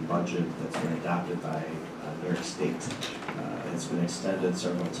a budget that's been adopted by New York State. It's been extended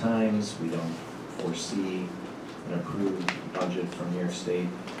several times. We don't foresee an approved budget from New York State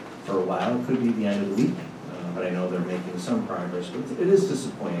for a while. It could be the end of the week, but I know they're making some progress. But it is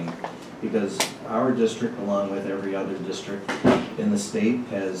disappointing because our district, along with every other district in the state,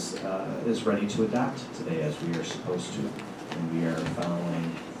 is ready to adopt today as we are supposed to. And we are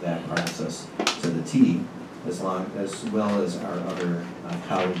following that process to the T, as well as our other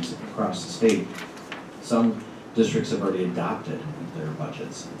colleagues across the state. Some districts have already adopted their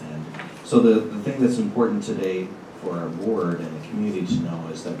budgets. And so the thing that's important today for our board and the community to know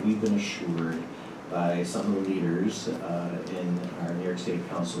is that we've been assured by some of the leaders in our New York State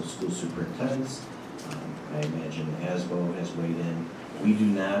Council of School Superintendents. I imagine ASBO has weighed in. We do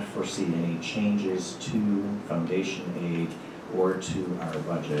not foresee any changes to foundation aid or to our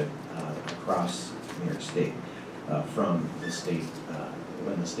budget across New York State from the state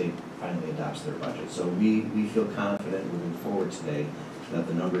when the state finally adopts their budget. So we feel confident moving forward today that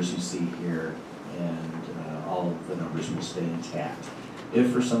the numbers you see here and all of the numbers will stay intact.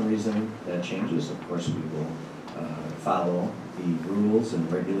 If for some reason that changes, of course we will follow the rules and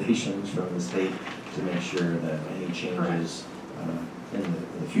regulations from the state to make sure that any changes in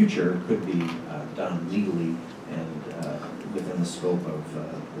the future could be done legally and within the scope of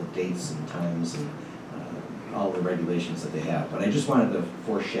the dates and times and all the regulations that they have. But I just wanted to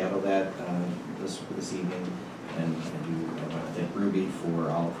foreshadow that this evening, and I want to thank Ruby for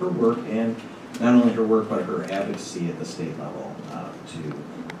all of her work, and not only her work, but her advocacy at the state level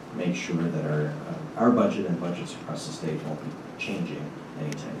to make sure that our budget and budgets across the state won't be changing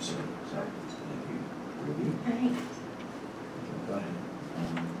anytime soon. So thank you, Ruby. All right. Go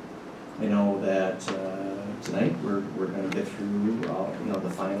ahead. I know that tonight we're going to get through all the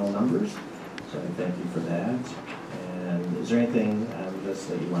final numbers. So I thank you for that. And is there anything on this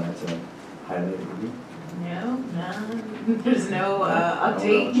that you wanted to highlight, Ruby? No, there's no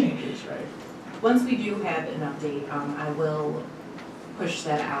update. No changes, right? Once we do have an update, I will push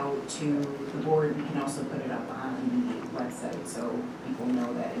that out to the board. We can also put it up on the website so people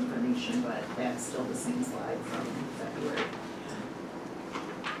know that information, but that's still the same slide from February.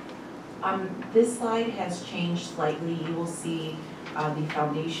 This slide has changed slightly. You will see the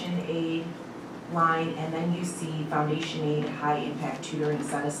foundation aid line, and then you see foundation aid high impact tutoring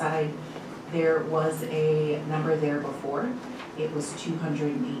set aside. There was a number there before. It was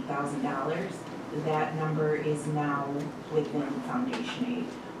 $208,000. That number is now within foundation aid.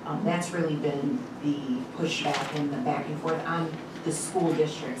 That's really been the pushback and the back and forth on the school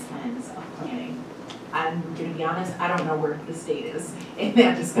district's lens of planning. I'm gonna be honest, I don't know where the state is in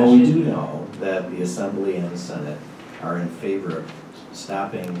that discussion. Well, we do know that the Assembly and the Senate are in favor of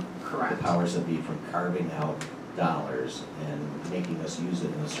stopping Correct. the powers that be from carving out dollars and making us use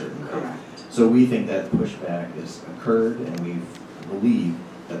it in a certain way. Correct. So we think that pushback has occurred, and we believe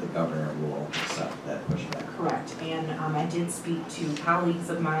that the governor will accept that pushback. Correct, and I did speak to colleagues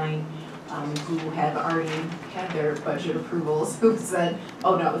of mine who have already had their budget approvals, who said,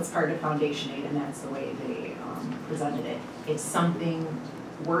 oh no, it's part of foundation aid, and that's the way they presented it. If something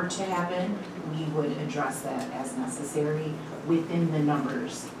were to happen, we would address that as necessary within the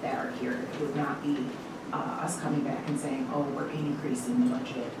numbers that are here. It would not be us coming back and saying, oh, we're increasing the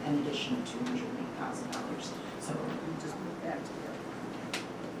budget an additional $208,000. So We just move that together.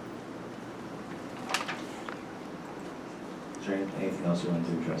 Is there anything else you wanted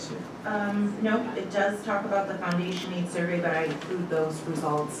to address here? Nope, it does talk about the foundation aid survey, but I include those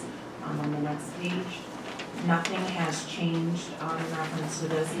results on the next page. Nothing has changed in reference to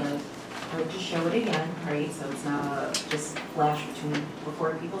this, but I would just show it again, right? So it's not a just flash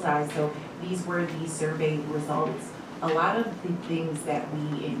before people's eyes. So these were the survey results. A lot of the things that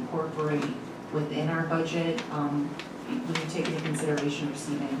we incorporate within our budget, when you take into consideration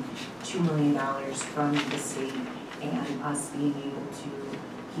receiving $2 million from the state and us being able to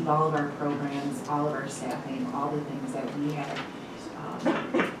keep all of our programs, all of our staffing, all the things that we had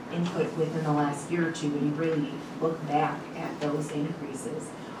input within the last year or two, when you really look back at those increases,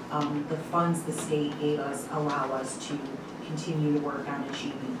 the funds the state gave us allow us to continue to work on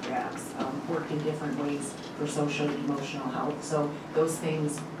achievement gaps, work in different ways for social and emotional health. So those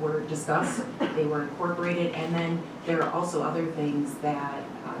things were discussed, they were incorporated, and then there are also other things that,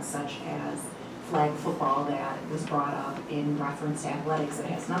 such as flag football, that was brought up in reference to athletics that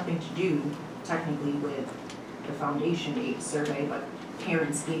has nothing to do technically with the foundation aid survey, but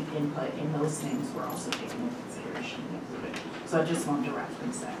parents gave input, and those things were also taken into consideration and included. So I just wanted to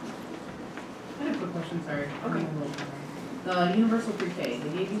reference that. I had a quick question, sorry. Okay. The universal pre-K,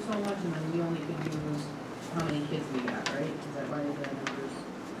 they gave you so much and then we only could use how many kids we got, right? Is that why the numbers,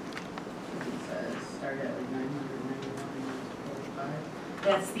 it says, started at like 991 and 45?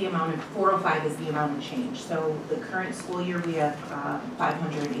 That's the amount of, 405 is the amount of change. So the current school year, we have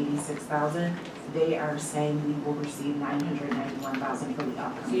 586,000. They are saying we will receive 991,000 for the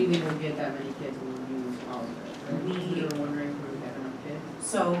upcoming. So you didn't get that many kids and we'll use all of it, right? We were wondering if we would have enough kids.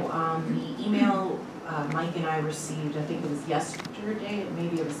 So the email Mike and I received, I think it was yesterday,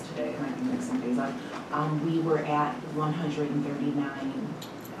 maybe it was today, I might be mixing days up. We were at 139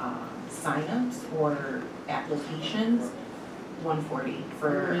 signups or applications, 140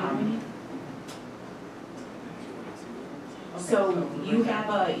 for. So you have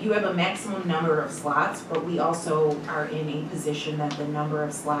a maximum number of slots, but we also are in a position that the number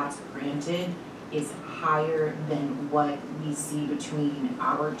of slots granted is higher than what we see between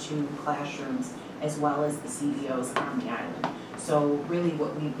our two classrooms as well as the CBOs on the island. So really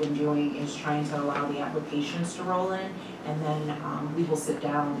what we've been doing is trying to allow the applications to roll in, and then we will sit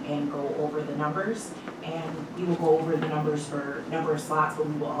down and go over the numbers, and we will go over the numbers for number of slots, but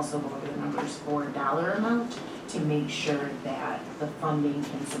we will also go over the numbers for dollar amount to make sure that the funding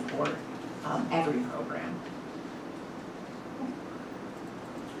can support every program.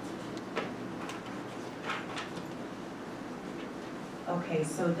 Okay,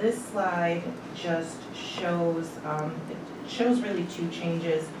 so this slide just shows, it shows really two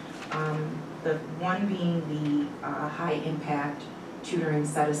changes. The one being the high impact tutoring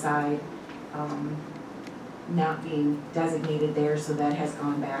set aside, not being designated there, so that has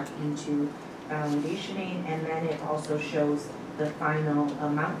gone back into foundation aid, and then it also shows the final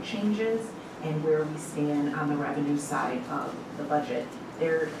amount changes and where we stand on the revenue side of the budget.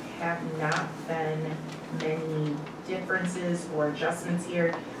 There have not been many differences or adjustments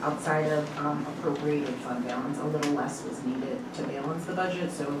here outside of appropriated fund balance. A little less was needed to balance the budget,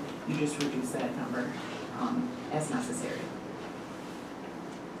 so you just reduce that number as necessary.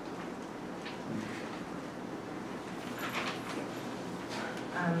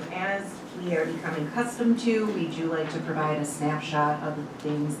 As we are becoming accustomed to, we do like to provide a snapshot of the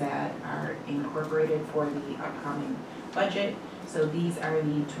things that are incorporated for the upcoming budget. So these are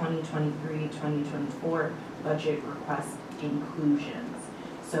the 2023-2024 budget request inclusions.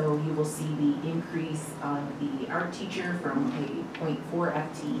 So you will see the increase of the art teacher from a 0.4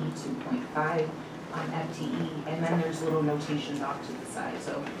 FTE to 0.5 FTE, and then there's little notations off to the side.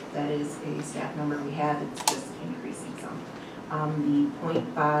 So that is a staff number we have, it's just increasing some. The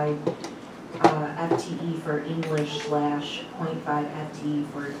 0.5 FTE for English / 0.5 FTE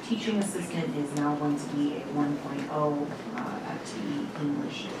for teaching assistant is now going to be a 1.0 FTE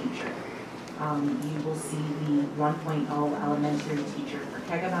English teacher. You will see the 1.0 elementary teacher for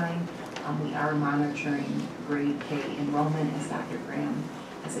Kegabyne. We are monitoring grade K enrollment, as Dr. Graham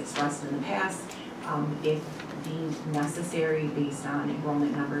has expressed in the past. If deemed necessary, based on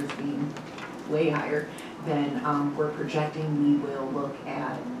enrollment numbers being way higher, then we're projecting we will look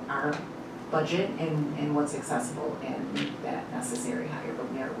at our budget and what's accessible and that necessary hire, but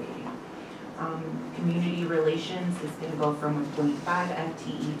we are waiting. Community relations is gonna go from a 0.5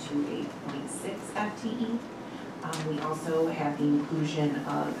 FTE to a 0.6 FTE. We also have the inclusion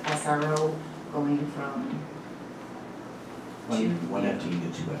of SRO going from One FTE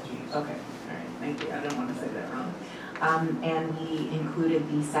to 2 FTEs. Okay, all right, thank you, I didn't want to say that wrong. And we included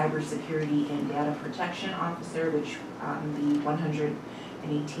the cybersecurity and data protection officer, which the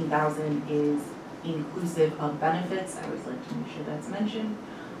 118,000 is inclusive of benefits. I always like to make sure that's mentioned.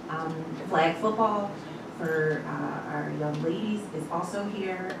 Flag football for our young ladies is also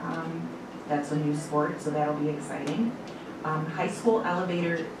here. That's a new sport, so that'll be exciting. High school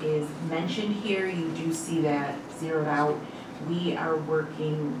elevator is mentioned here. You do see that zeroed out. We are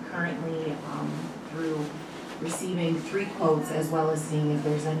working currently through receiving 3 quotes as well as seeing if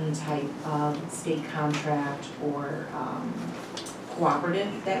there's any type of state contract or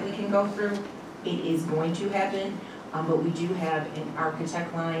cooperative that we can go through. It is going to happen, but we do have an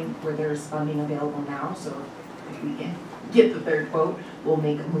architect line where there's funding available now, so if we can get the 3rd quote, we'll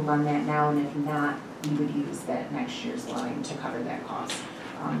make a move on that now, and if not, we would use that next year's line to cover that cost.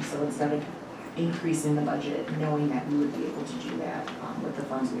 So instead of increasing the budget, knowing that we would be able to do that with the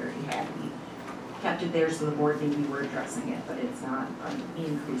funds we already had, we kept it there so the board knew we were addressing it, but it's not an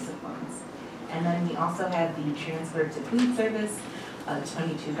increase of funds. And then we also have the transfer to food service,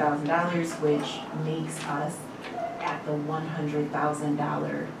 $22,000, which makes us at the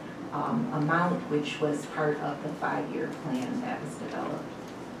 $100,000 amount, which was part of the 5-year plan that was developed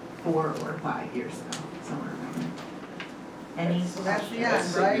 4 or 5 years ago, somewhere around there. Any? So that's the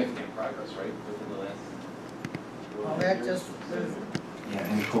end, right? Significant progress, right, within the last. Well, that just, Yeah,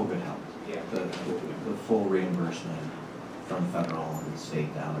 and COVID helped. Yeah. The full reimbursement from federal and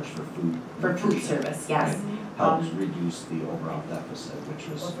state dollars for food. For food service, yes. Right, helps reduce the overall deficit, which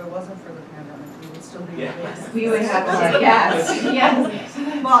well, was. if it wasn't for the pandemic, we would still be. Yeah. Yes, We would have, yes,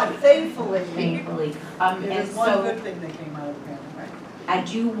 yes. But thankfully. Thankfully. It And is one so good thing that came out of the pandemic. I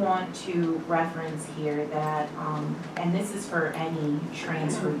do want to reference here that, and this is for any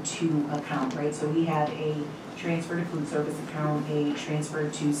transfer to account, right? So we have a transfer to food service account, a transfer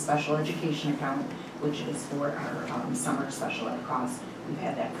to special education account, which is for our summer special ed costs. We've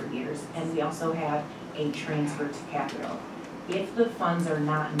had that for years. And we also have a transfer to capital. If the funds are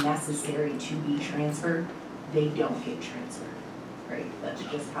not necessary to be transferred, they don't get transferred, right? That's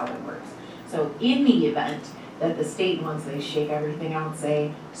just how it works. So in the event that the state, once they shake everything out,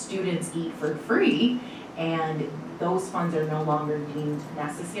 say students eat for free, and those funds are no longer deemed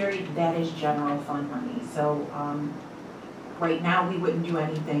necessary, that is general fund money. So right now, we wouldn't do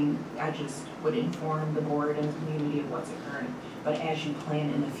anything. I just would inform the board and the community of what's occurring. But as you plan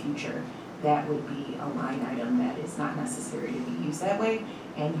in the future, that would be a line item that is not necessary to be used that way,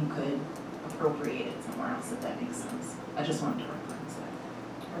 and you could appropriate it somewhere else if that makes sense. I just wanted to reference that.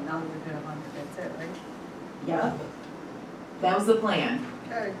 But now that we've got 100, that's it, right? Yeah. That was the plan.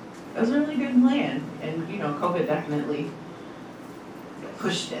 Okay. That was a really good plan, and you know, COVID definitely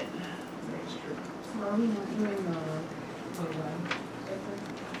pushed it. So are we not doing the web?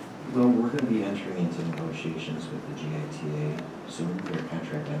 Well, we're going to be entering into negotiations with the GITA soon. Their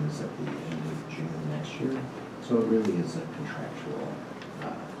contract ends at the end of June next year. So it really is a contractual,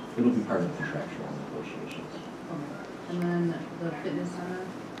 it'll be part of the contractual negotiations. Okay. And then the fitness center,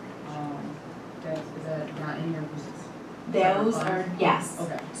 is that not in your Those are, yes.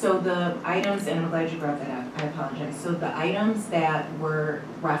 Okay. So the items, and I'm glad you brought that up, I apologize. So the items that were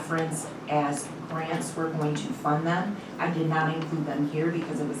referenced as grants, we're going to fund them. I did not include them here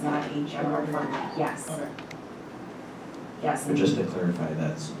because it was not a general fund, yes. Okay. Yes. But just to clarify,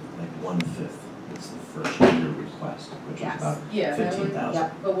 that's like 1/5. It's the first year request, which is about Yeah, that one, 15,000.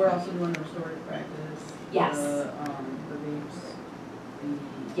 Yep. but we're also doing restorative practice. Yes. The vapes, the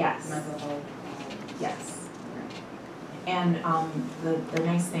Yes. mental health. Yes. And the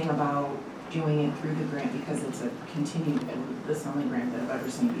nice thing about doing it through the grant, because it's a continued, this is the only grant that I've ever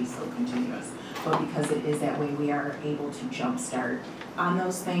seen be so continuous, but because it is that way, we are able to jumpstart on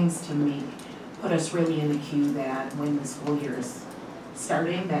those things to put us really in the queue that when the school year is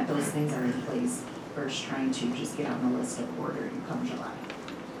starting, that those things are in place versus trying to just get on the list of ordering come July.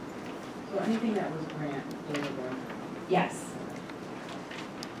 So anything that was grant, they were going. Yes.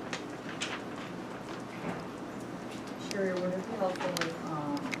 Sherry, would it be helpful if we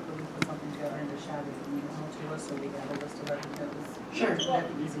put something together in the chat and email to us so we have a list of everything that was. Sure. That'd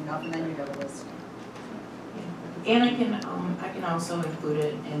be easy enough, and then you have a list. And I can also include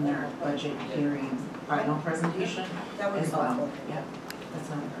it in their budget hearing final presentation That would be as well. helpful. Yeah, that's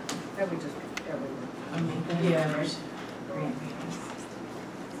not a problem. That would just be everywhere. Yeah. Right. Grant papers.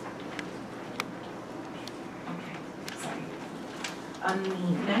 Okay, sorry. On the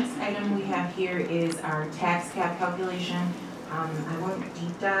next item we have here is our tax cap calculation. I won't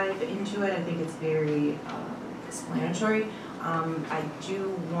deep dive into it, I think it's very explanatory. I do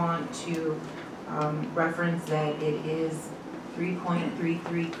want to reference that it is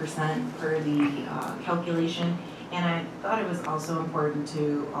 3.33% per the calculation. And I thought it was also important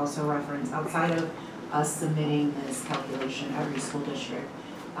to also reference, outside of us submitting this calculation, every school district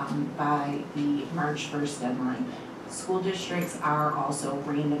by the March 1st deadline, school districts are also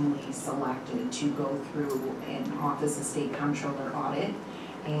randomly selected to go through an Office of State Comptroller audit.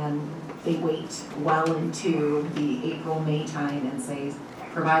 And they wait well into the April-May time and say,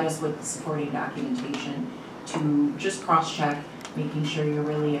 provide us with the supporting documentation to just cross-check, making sure you're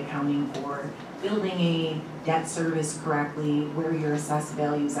really accounting for building a debt service correctly, where your assessed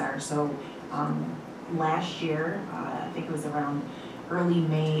values are. So last year, I think it was around early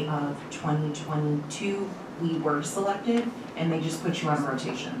May of 2022, we were selected, and they just put you on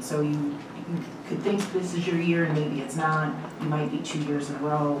rotation. So you could think this is your year, and maybe it's not. You might be 2 years in a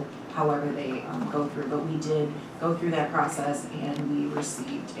row, however they go through. But we did go through that process, and we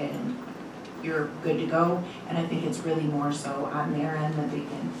received, and you're good to go. And I think it's really more so on their end that they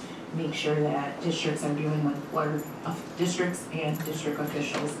can make sure that districts are doing what districts and district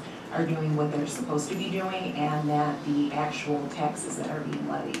officials are doing what they're supposed to be doing, and that the actual taxes that are being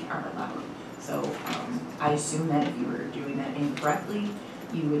levied are allowed. So I assume that if you were doing that incorrectly,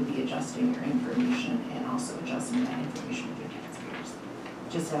 you would be adjusting your information and also adjusting that information with your taxpayers,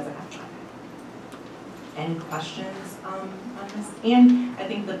 just as a heads up. Any questions on this? And I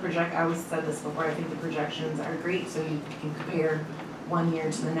think I always said this before, I think the projections are great, so you can compare one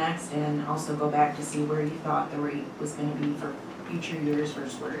year to the next and also go back to see where you thought the rate was going to be for future years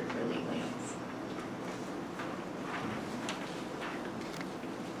versus where it really lands.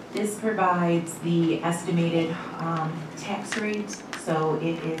 This provides the estimated tax rate. So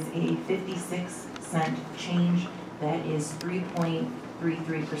it is a 56-cent change. That is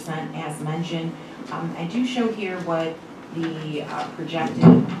 3.33% as mentioned. I do show here what the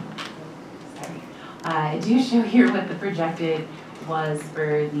projected was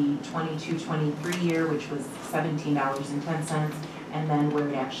for the 22-23 year, which was $17.10, and then where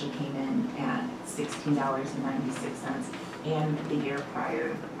it actually came in at $16.96, and the year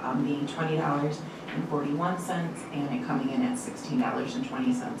prior being $20.41, and it coming in at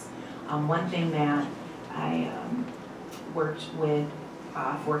 $16.20. One thing that I worked with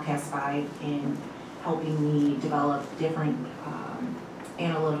Forecast 5 in helping me develop different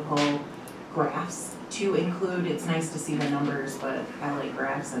analytical graphs to include. It's nice to see the numbers, but I like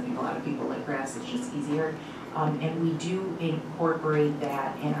graphs. I think a lot of people like graphs. It's just easier. And we do incorporate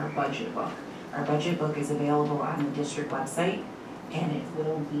that in our budget book. Our budget book is available on the district website, and it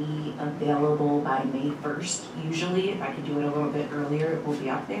will be available by May 1st. Usually, if I could do it a little bit earlier, it will be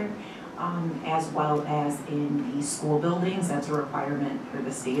up there. As well as in the school buildings. That's a requirement for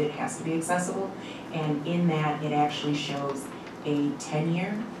the state. It has to be accessible. And in that, it actually shows a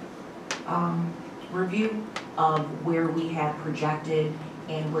 10-year review of where we have projected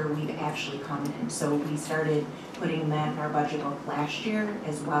and where we've actually come in. So we started putting that in our budget book last year,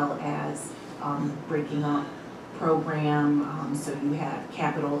 as well as breaking up program. So you have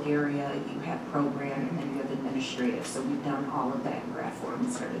capital area, you have program, and then you have administrative. So we've done all of that in graph form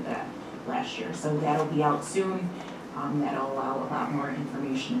and started that last year. So that'll be out soon. That'll allow a lot more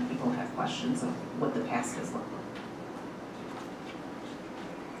information if people have questions of what the past has looked like.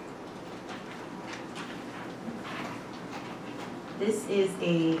 This is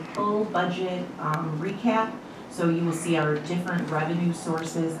a full budget recap. So you will see our different revenue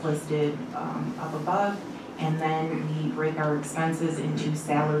sources listed up above, and then we break our expenses into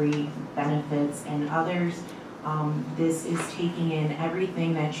salary, benefits, and others. This is taking in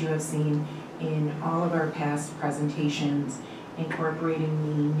everything that you have seen in all of our past presentations, incorporating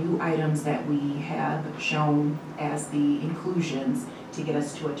the new items that we have shown as the inclusions to get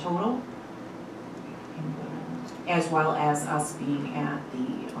us to a total, as well as us being at the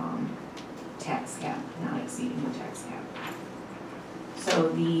tax cap, not exceeding the tax cap. So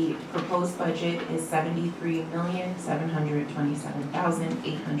the proposed budget is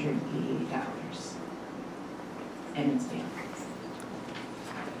 $73,727,888. And it's balanced.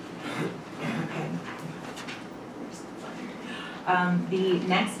 Okay. The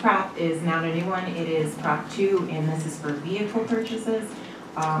next prop is not a new one. It is Prop 2, and this is for vehicle purchases.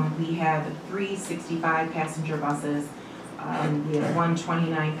 We have 3 65 passenger buses. We have 1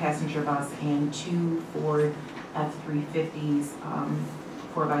 29 passenger bus and 2 Ford F-350s,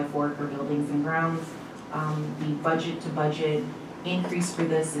 4x4 for buildings and grounds. The budget to budget increase for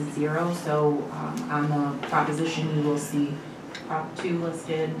this is 0. So on the proposition, you will see Prop 2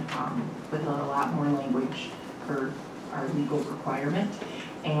 listed with a lot more language for our legal requirement,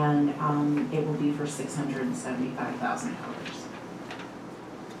 and it will be for $675,000.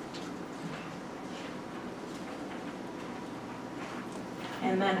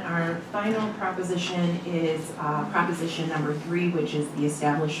 And then our final proposition is proposition number 3, which is the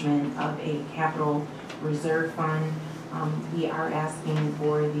establishment of a capital reserve fund. We are asking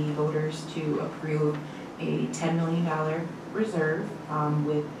for the voters to approve a $10 million reserve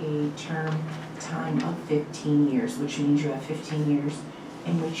with a term time of 15 years, which means you have 15 years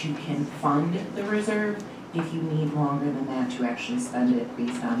in which you can fund the reserve if you need longer than that to actually spend it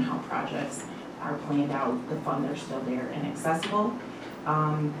based on how projects are planned out. The funds are still there and accessible.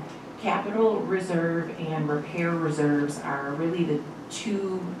 Capital reserve and repair reserves are really the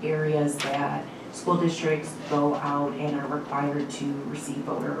two areas that school districts go out and are required to receive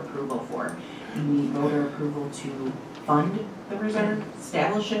voter approval for. You need voter approval to fund the reserve,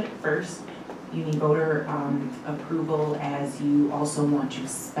 establish it first. You need voter approval as you also want to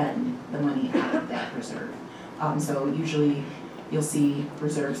spend the money out of that reserve. So usually you'll see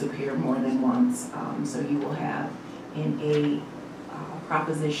reserves appear more than once. So you will have in a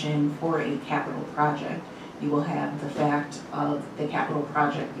proposition for a capital project, you will have the fact of the capital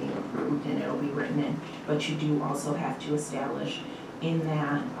project being approved and it'll be written in, but you do also have to establish in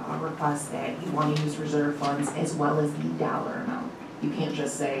that request that you want to use reserve funds as well as the dollar amount. You can't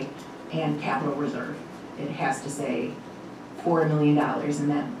just say, and capital reserve. It has to say for $1 million, and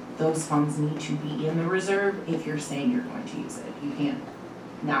that those funds need to be in the reserve if you're saying you're going to use it. You can't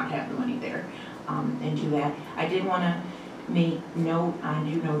not have the money there and do that. I did want to make note, I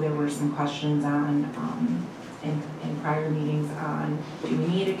do know there were some questions on, in prior meetings on, do we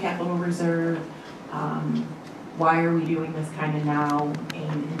need a capital reserve? Why are we doing this kind of now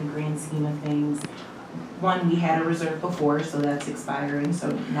in the grand scheme of things? One, we had a reserve before, so that's expiring,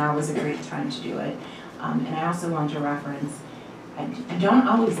 so now is a great time to do it. And I also want to reference, I don't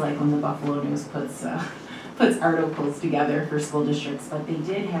always like when the Buffalo News puts articles together for school districts, but they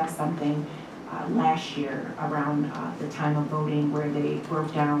did have something last year around the time of voting where they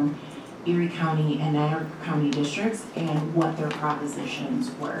broke down Erie County and Niagara County districts and what their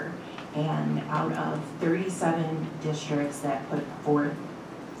propositions were. And out of 37 districts that put forth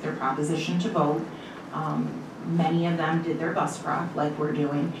their proposition to vote, many of them did their bus prop like we're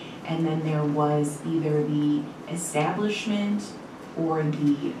doing, and then there was either the establishment or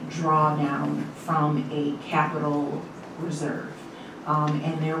the drawdown from a capital reserve.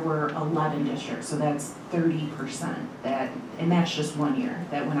 And there were 11 districts, so that's 30% and that's just 1 year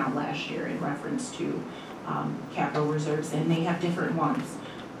that went out last year in reference to capital reserves, and they have different ones.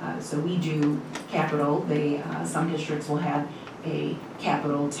 So we do capital, some districts will have a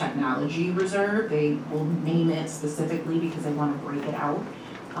capital technology reserve. They will name it specifically because they want to break it out.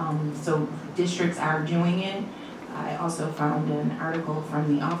 So districts are doing it. I also found an article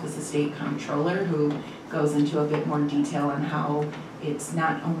from the Office of State Comptroller who goes into a bit more detail on how it's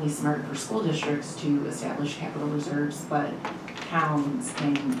not only smart for school districts to establish capital reserves, but towns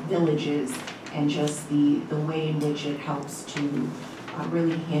and villages, and just the way in which it helps to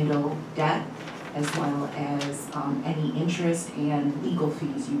really handle debt as well as any interest and legal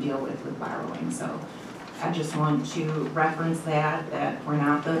fees you deal with borrowing. So I just want to reference that we're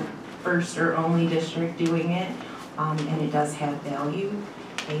not the first or only district doing it, and it does have value,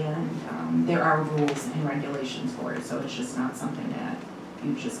 and there are rules and regulations for it, so it's just not something that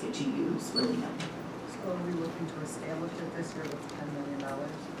you just get to use willy-nilly. So are we looking to establish it this year with $10 million?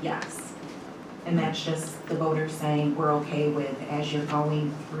 Yes. And that's just the voters saying we're okay with as you're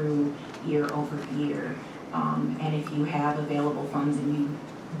going through year over year. And if you have available funds and you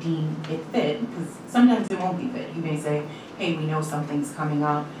deem it fit, because sometimes it won't be fit. You may say, hey, we know something's coming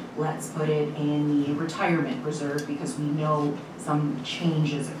up, let's put it in the retirement reserve because we know some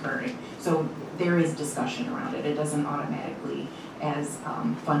change is occurring. So there is discussion around it. It doesn't automatically, as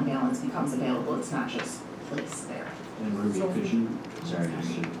fund balance becomes available, it's not just placed there. And Ruby, could you,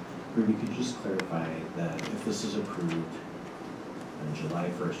 Ruby, could you just clarify that if this is approved on July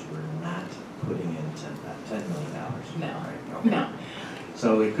 1st, we're not putting in $10 million? No. Right? Okay. No.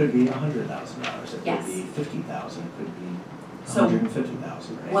 So it could be $100,000. It Yes. could be $50,000. It could be So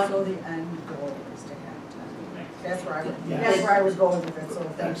 $150,000. Right? So the end goal is to have 10. That's where Yeah. that's where I was going with it. So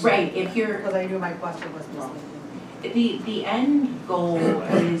if that's right, if you're because I knew my question was wrong. The end goal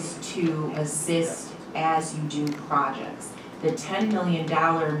is to assist as you do projects. The $10 million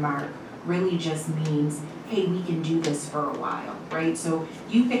mark really just means, hey, we can do this for a while, right? So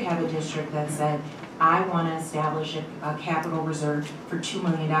you could have a district that said, I want to establish a capital reserve for $2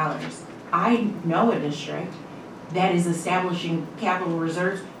 million. I know a district that is establishing capital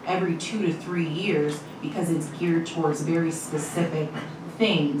reserves every 2 to 3 years because it's geared towards very specific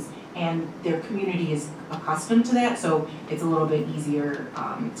things. And their community is accustomed to that, so it's a little bit easier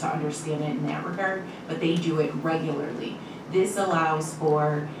to understand it in that regard, but they do it regularly. This allows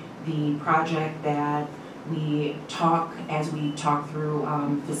for the project that we talk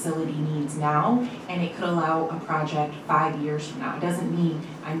through facility needs now, and it could allow a project 5 years from now. It doesn't mean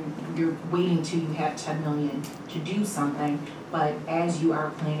you're waiting till you have 10 million to do something, but as you are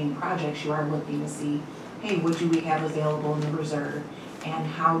planning projects, you are looking to see, hey, what do we have available in the reserve? And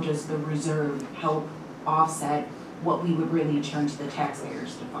how does the reserve help offset what we would really turn to the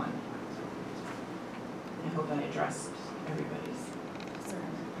taxpayers to fund? I hope I addressed everybody's.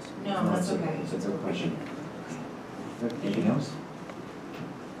 No, that's okay. It's a good question. Anything else?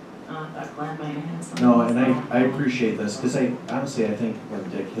 Glenn might have something. No, and I appreciate this, because honestly, I think when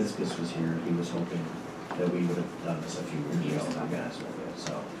Dick Hiskis was here, he was hoping that we would have done this a few years ago, to be honest with you.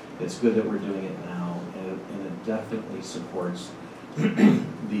 So it's good that we're doing it now, and it definitely supports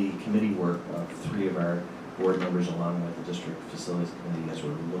the committee work of 3 of our board members along with the district facilities committee as we're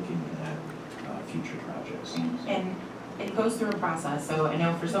looking at future projects. And it goes through a process, so I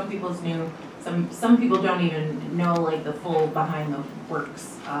know for some people it's new, some people don't even know like the full behind the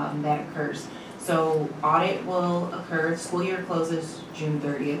works that occurs. So audit will occur, school year closes June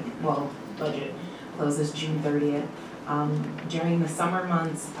 30th, well, budget closes June 30th. During the summer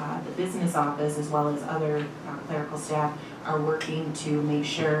months, the business office as well as other clerical staff are working to make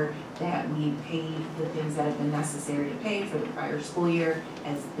sure that we pay the things that have been necessary to pay for the prior school year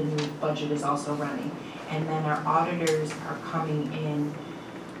as the new budget is also running. And then our auditors are coming in,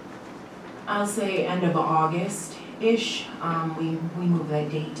 I'll say end of August-ish. We move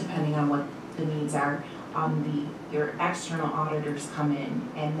that date depending on what the needs are. Your external auditors come in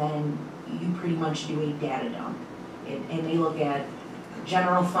and then you pretty much do a data dump. And they look at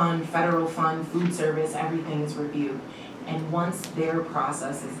general fund, federal fund, food service, everything is reviewed. And once their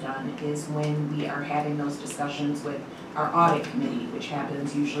process is done is when we are having those discussions with our audit committee, which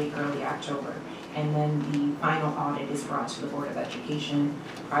happens usually early October. And then the final audit is brought to the Board of Education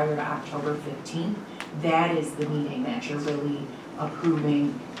prior to October 15th. That is the meeting that you're really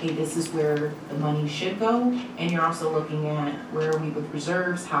approving, hey, this is where the money should go, and you're also looking at where are we with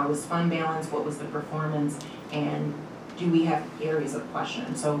reserves, how was fund balance, what was the performance, and do we have areas of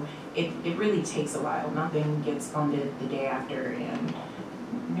question? So it really takes a while. Nothing gets funded the day after, and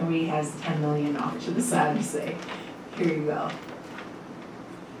nobody has 10 million off to the side to say, here you go.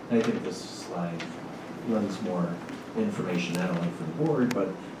 I think this slide lends more information not only for the board, but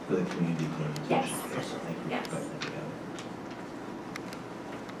for the community. Yes. So thank you. Yes.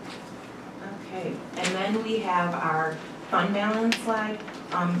 Okay, and then we have our fund balance slide.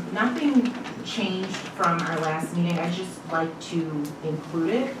 Nothing changed from our last meeting. I just like to include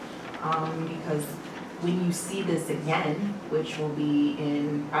it because when you see this again, which will be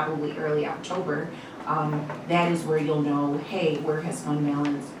in probably early October, that is where you'll know, hey, where has fund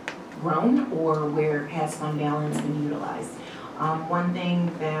balance grown or where has fund balance been utilized. One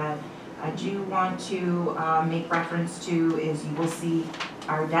thing that I do want to make reference to is you will see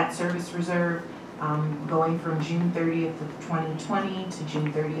our debt service reserve going from June 30th of 2020 to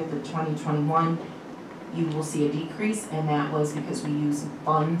June 30th of 2021. You will see a decrease, and that was because we used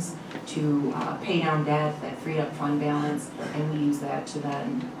funds to pay down debt that freed up fund balance, and we use that to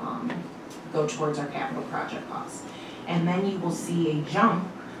then go towards our capital project costs. And then you will see a jump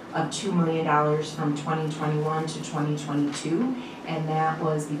of $2 million from 2021 to 2022, and that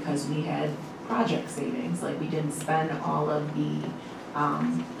was because we had project savings, like we didn't spend all of the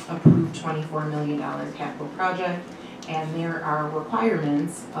approved $24 million capital project, and there are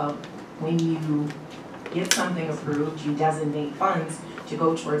requirements of when you get something approved, you designate funds to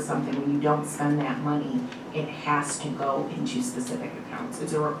go towards something. When you don't spend that money, it has to go into specific accounts.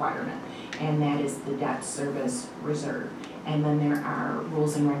 It's a requirement, and that is the debt service reserve. And then there are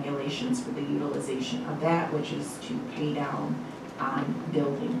rules and regulations for the utilization of that, which is to pay down on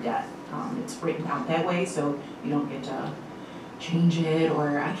building debt. It's written out that way, so you don't get to change it,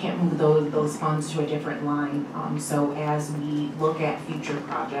 or I can't move those funds to a different line. So as we look at future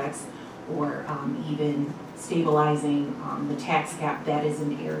projects, or even stabilizing the tax cap, that is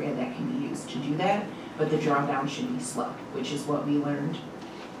an area that can be used to do that, but the drawdown should be slow, which is what we learned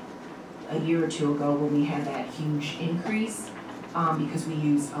a year or two ago when we had that huge increase, because we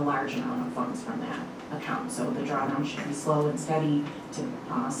used a large amount of funds from that account. So the drawdown should be slow and steady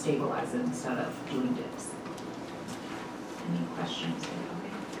to stabilize it instead of doing dips. Any questions?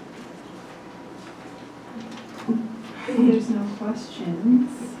 If there's no questions,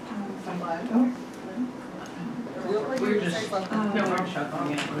 We're just, no, we're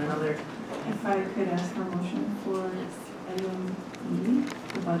shuffling at one another. If I could ask for a motion for item E,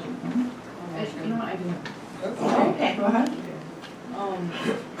 the budget one. You know what, I do. Okay, go ahead.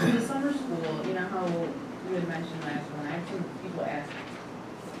 The summer school, you know how you had mentioned last one, I have some people ask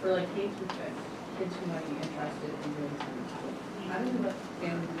for like K through 5th, kids who might be interested in doing summer school. How do we let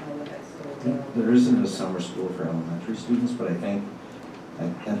families know that that's still available? There isn't a summer school for elementary students, but I think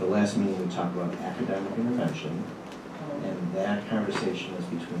at the last meeting, we talked about academic intervention, and that conversation is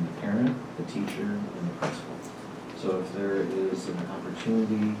between the parent, the teacher, and the principal. So if there is an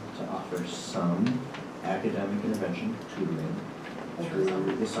opportunity to offer some academic intervention tutoring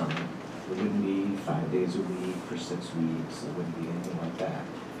through the summer, it wouldn't be 5 days a week for 6 weeks, it wouldn't be anything like that,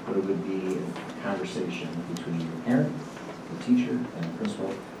 but it would be a conversation between the parent, the teacher, and the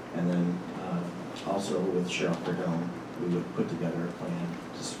principal, and then also with Cheryl Cardone, we would put together a plan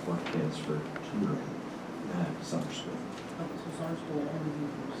to support kids for tutoring, not summer school. So summer school only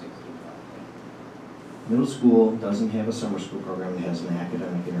through 65. Middle school doesn't have a summer school program, it has an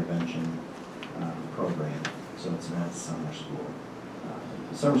academic intervention program, so it's not summer school.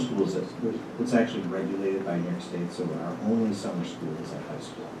 The summer school is, it's actually regulated by New York State, so our only summer school is at high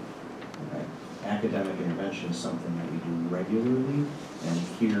school. Okay? Academic intervention is something that we do regularly, and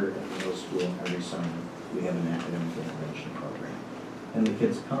here at the middle school every summer we have an academic intervention program. And the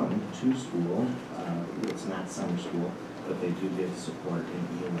kids come to school, it's not summer school, but they do get support in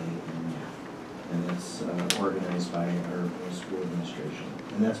ELA and math. And it's organized by our middle school administration.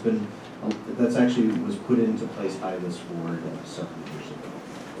 And that's actually was put into place by this board several years ago.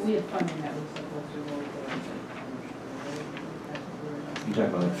 We had funding that was supposed to go for You talk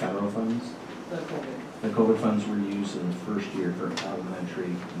about like federal funds? the COVID. The COVID funds were used in the first year for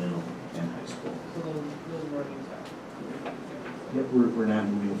elementary, middle, and high school. So those were used up. Yep, we're not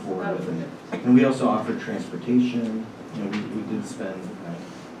moving forward with it. And we also offered transportation. You know, we did spend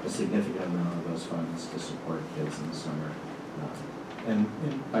a significant amount of those funds to support kids in the summer. And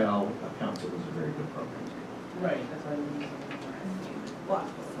by all accounts, it was a very good program. Right, that's why we used Well,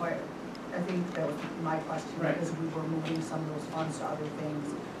 so I think that was my question, Right. because we were moving some of those funds to other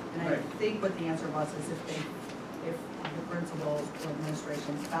things. And I Right. think what the answer was is if the principals or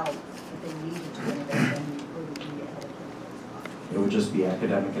administration felt that they needed to innovate, then we would be allocating those funds. It would just be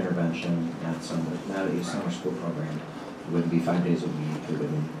academic intervention, not a summer school program. It wouldn't be 5 days a week. It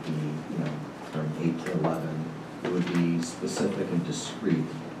wouldn't be, from 8 to 11. It would be specific and discrete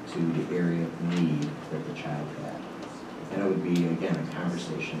to the area of need that the child had. And it would be, again, a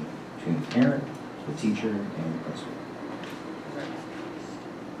conversation between the parent, the teacher, and the principal.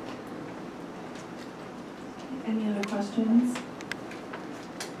 Any other questions?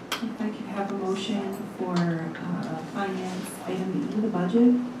 If I could have a motion for finance item E, the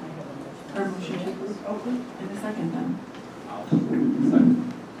budget, or motion to approve, and a second then.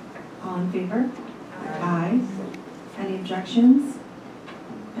 All in favor? Aye. Any objections?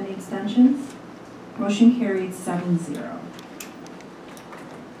 Any abstentions? Motion carried 7-0. Did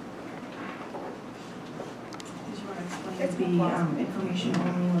you want to explain the information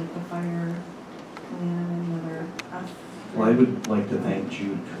only, like the fire plan and other? Well, I would like to thank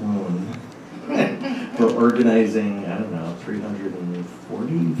Jude Kuhn for organizing,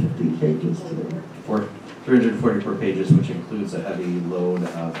 50 pages today. 344 pages, which includes a heavy load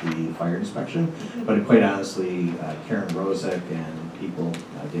of the fire inspection. But quite honestly, Karen Rozek and people,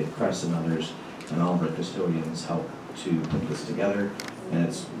 Dave Kress and others, and all of our custodians helped to put this together. And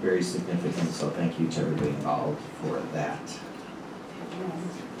it's very significant, so thank you to everybody involved for that.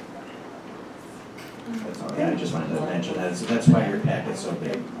 That's all. I just wanted to mention that. So that's why your packet's so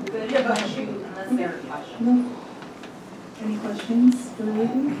big. No. Any questions for the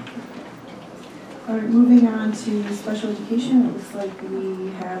lady? All right, moving on to special education. It looks like we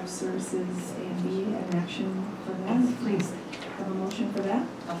have services A and B and action for that. Please have a motion for that.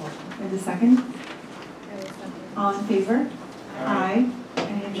 And a second. All in favor? Aye.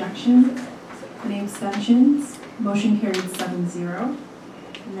 Any objections? Any abstentions? Motion carried 7-0.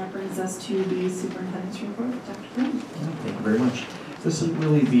 And that brings us to the superintendent's report. Dr. Green. Thank you very much. This will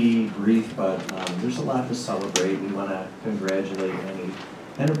really be brief, but there's a lot to celebrate. We want to congratulate Annie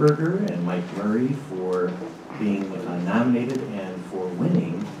Henneberger and Mike Murray for being nominated and for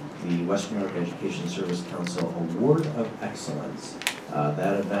winning the Western New York Education Service Council Award of Excellence.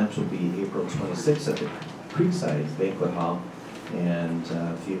 That event will be April 26th at the Creekside Banquet Hall. And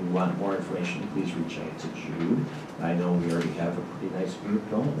if you want more information, please reach out to Jude. I know we already have a pretty nice group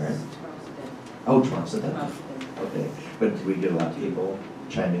going, right? Oh, Townsend. Okay, but we get a lot of people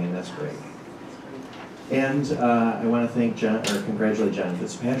chiming in, that's great. And I want to thank congratulate John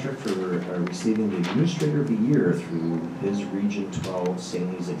Fitzpatrick for receiving the Administrator of the Year through his Region 12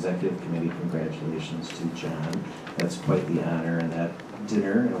 St. Lee's Executive Committee. Congratulations to John. That's quite the honor, and that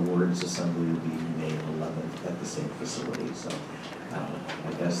dinner and awards assembly will be May 11th at the same facility. So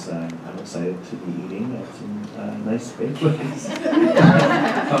I guess I'm excited to be eating at some nice banquets. They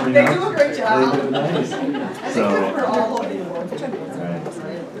do a great job. They do nice. I think we're all over the world.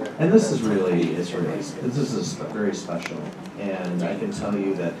 And this is really, this is very special. And I can tell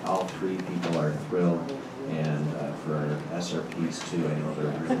you that all three people are thrilled. And for our SRPs too, I know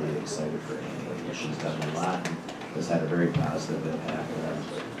they're really excited for Annie. She's done a lot and has had a very positive impact on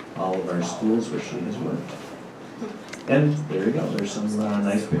all of our schools where she has worked. And there you go, there's some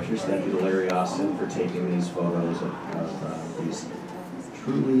nice pictures. Thank you to Larry Austin for taking these photos of these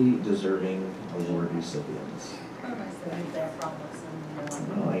truly deserving award recipients.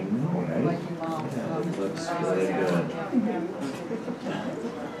 Oh, I know, right? Yeah, it looks really good.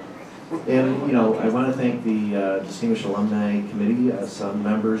 And, you know, I want to thank the Distinguished Alumni Committee. Some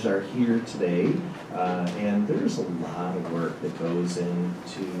members are here today, and there's a lot of work that goes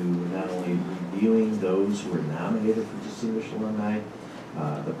into not only reviewing those who are nominated for Distinguished Alumni,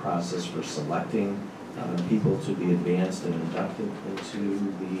 the process for selecting people to be advanced and inducted into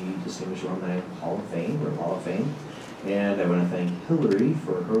the Distinguished Alumni Hall of Fame, or Hall of Fame. And I want to thank Hillary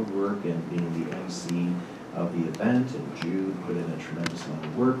for her work in being the MC of the event, and Jude put in a tremendous amount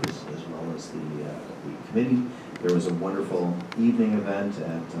of work, as well as the committee. There was a wonderful evening event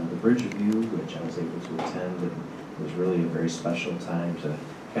at the Bridge of View, which I was able to attend, and it was really a very special time to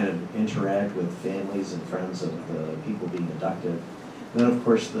kind of interact with families and friends of the people being inducted. And then, of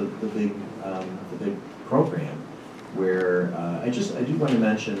course, the big program, where I do want to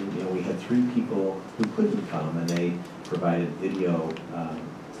mention, you know, we had 3 people who couldn't come, and they provided video,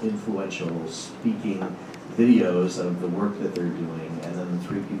 influential speaking videos of the work that they're doing, and then the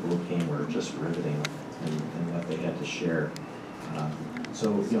 3 people who came were just riveting in what they had to share. I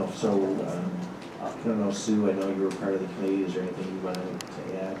don't know, Sue, I know you were part of the committee. Is there anything you wanted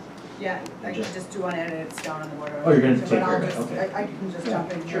to add? Yeah, I just do want to edit it down on the board. Oh, you're going to take care of it, okay. I can just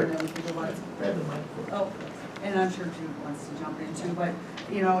jump in here and then people want to. Grab the mic. Oh, and I'm sure Jude wants to jump in too, but,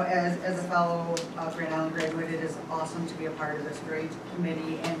 you know, as a fellow Grand Island graduate, it is awesome to be a part of this great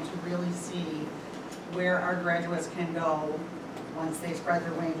committee and to really see where our graduates can go once they spread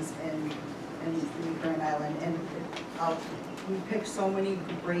their wings in Grand Island. And we picked so many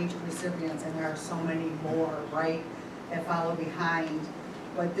great recipients, and there are so many more, right, that follow behind.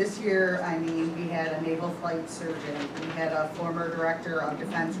 But this year, I mean, we had a naval flight surgeon, we had a former director of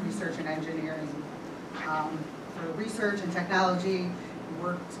defense research and engineering for research and technology. He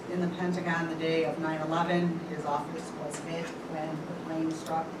worked in the Pentagon the day of 9/11. His office was hit when the plane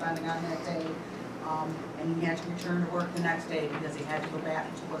struck the Pentagon that day. And he had to return to work the next day because he had to go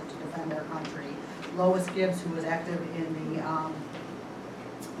back to work to defend our country. Lois Gibbs, who was active in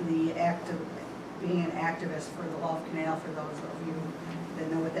being an activist for the Love Canal, for those of you that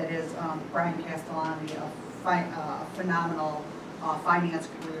know what that is. Brian Castellani, a phenomenal finance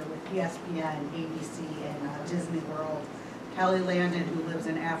career with ESPN, ABC, and Disney World. Kelly Landon, who lives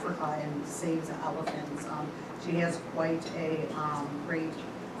in Africa and saves elephants. She has quite a great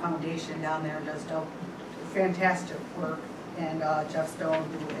foundation down there and does fantastic work. And Jeff Stone,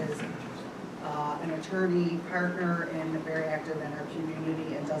 who is an attorney partner and very active in our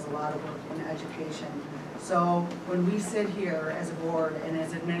community and does a lot of work in education. So when we sit here as a board and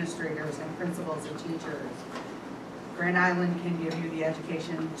as administrators and principals and teachers, Grand Island can give you the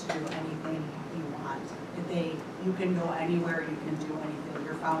education to do anything you want. You can go anywhere, you can do anything.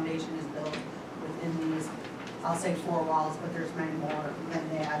 Your foundation is built within these, I'll say 4 walls, but there's many more than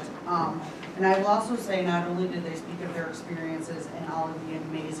that. And I will also say, not only did they speak of their experiences and all of the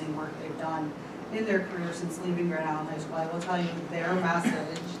amazing work they've done in their career since leaving Grand Island High School, I will tell you their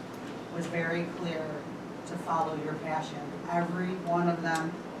message was very clear: to follow your passion. Every one of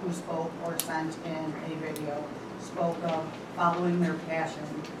them who spoke or sent in a video spoke of following their passion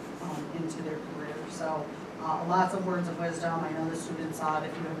into their career. So lots of words of wisdom. I know the students saw it.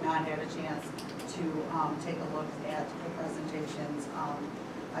 If you have not had a chance to take a look at the presentations,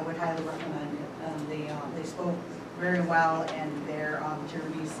 I would highly recommend it. They spoke very well, and their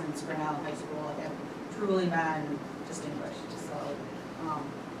journey since Grand Island High School have truly been distinguished. So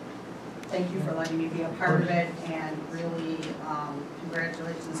thank you for letting me be a part of it, and really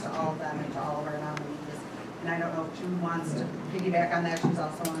congratulations to all of them and to all of our nominees. And I don't know if Jude wants to piggyback on that. She's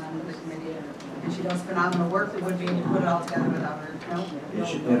also on the committee, and she does phenomenal work. It would be to put it all together without her. No? You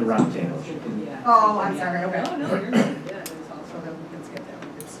should put a round table. Oh, I'm sorry. Okay. No, you're good. Yeah, there's also that we can skip that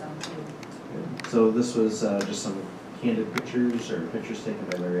one. Good stuff too. So this was just some candid pictures or pictures taken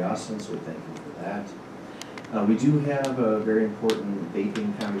by Larry Austin, so we thank him for that. We do have a very important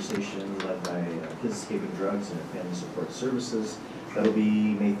vaping conversation led by Kids Escaping Drugs and Family Support Services. That'll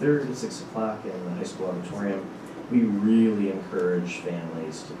be May 3rd at 6 o'clock in the high school auditorium. We really encourage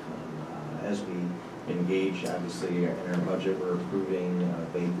families to come as we engage. Obviously, in our budget, we're approving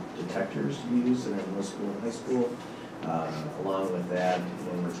vape detectors to be used in our middle school and high school. Along with that,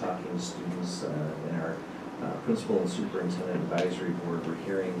 when we're talking to students in our principal and superintendent advisory board, we're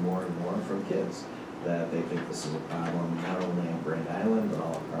hearing more and more from kids that they think this is a problem, not only on Grand Island, but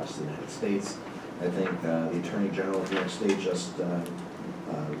all across the United States. I think the Attorney General of New York State just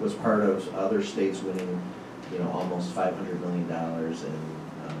was part of other states winning, almost $500 million in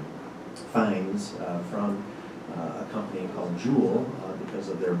fines from a company called Juul because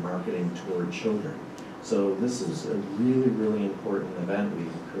of their marketing toward children. So this is a really, really important event. We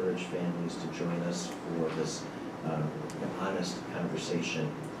encourage families to join us for this honest conversation.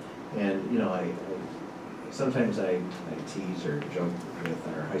 And sometimes I tease or joke with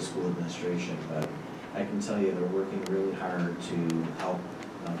our high school administration, but I can tell you they're working really hard to help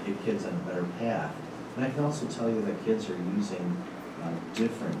get kids on a better path. And I can also tell you that kids are using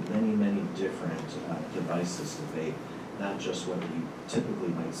many different devices to vape, not just what you typically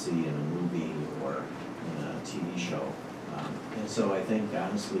might see in a movie or in a TV show. And so I think,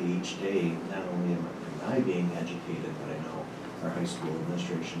 honestly, each day, not only am I being educated, but I know our high school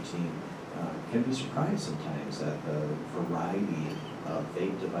administration team can be surprised sometimes at the variety of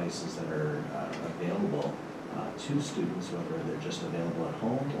vape devices that are available to students, whether they're just available at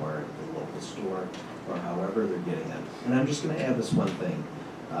home or at the local store or however they're getting them. And I'm just going to add this one thing.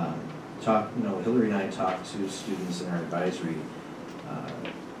 Hillary and I talked to students in our advisory,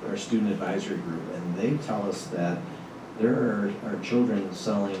 our student advisory group, and they tell us that there are children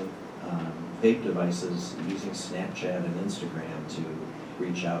selling vape devices using Snapchat and Instagram to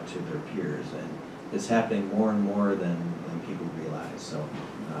reach out to their peers, and it's happening more and more than people realize. So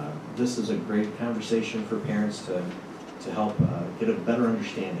this is a great conversation for parents to help get a better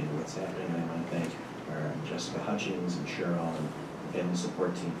understanding of what's happening. And I want to thank Jessica Hutchings and Cheryl and the family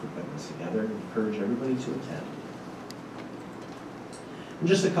support team for putting this together, and encourage everybody to attend. And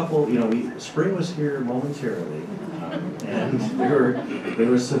just a couple, spring was here momentarily, and there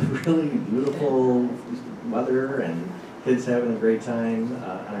was some really beautiful weather and kids having a great time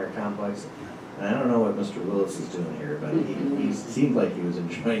on our complex. And I don't know what Mr. Willis is doing here, but he seemed like he was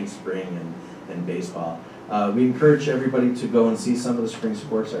enjoying spring and baseball. We encourage everybody to go and see some of the spring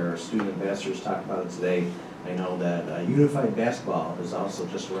sports. Our student ambassadors talked about it today. I know that Unified Basketball is also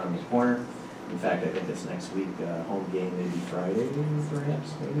just around the corner. In fact, I think it's next week, home game maybe Friday,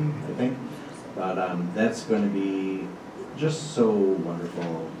 perhaps, I think. But that's going to be just so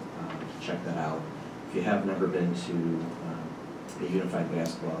wonderful to check that out. If you have never been to a Unified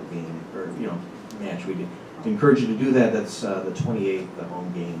Basketball game or match, we encourage you to do that. That's the 28th. The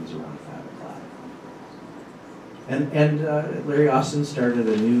home game is around 5 o'clock. And Larry Austin started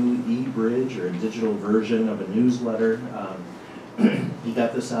a new e-bridge or a digital version of a newsletter. He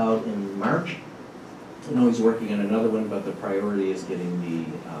got this out in March. I know he's working on another one, but the priority is getting the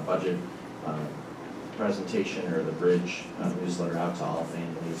budget presentation or the bridge newsletter out to all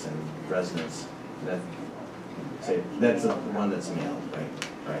families and residents. That's the one that's mailed,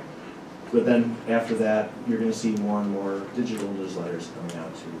 right? But then after that, you're going to see more and more digital newsletters coming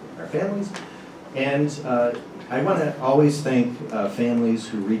out to our families. And I want to always thank families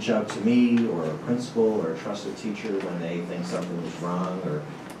who reach out to me or a principal or a trusted teacher when they think something is wrong or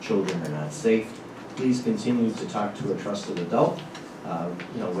children are not safe. Please continue to talk to a trusted adult.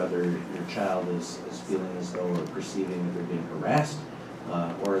 Whether your child is feeling as though or perceiving that they're being harassed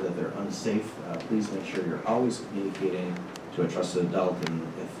or that they're unsafe, please make sure you're always communicating to a trusted adult. And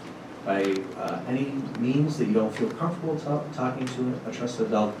if by any means that you don't feel comfortable talking to a trusted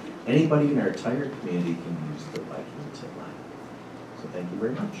adult, anybody in our entire community can use the Viking tip line. So thank you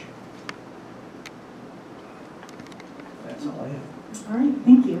very much. That's all I have. All right,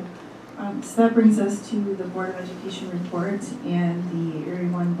 thank you. So that brings us to the Board of Education report and the Area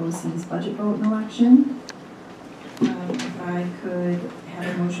 1 BOCES budget vote and election. If I could have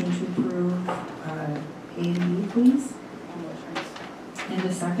a motion to approve A and B, please. And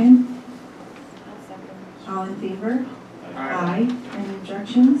a second? All in favor? Aye. Any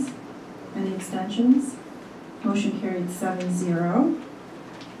objections? Any abstentions? Motion carried 7-0.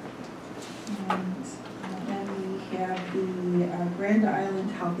 And then we have the Grand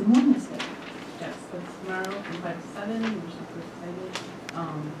Island Health and Wellness Day. Yes, that's tomorrow from 5 to 7, we're super excited.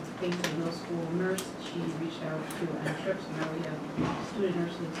 thanks to the middle school nurse, she reached out to NTRIP, so now we have student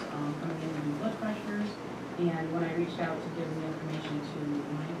nurses coming in to do blood pressures. And when I reached out to give the information to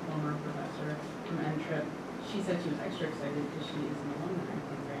my former professor from NTRIP, she said she was extra excited because she is an alumni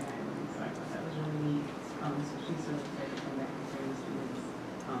from Grand Island, so I thought that was really neat. So she's so excited to come back and share the students.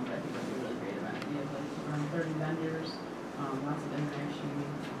 But I think it'll be a really great event. We have like around 30 vendors, lots of interaction,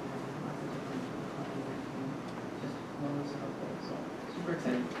 lots of different people just loads of helpful. So super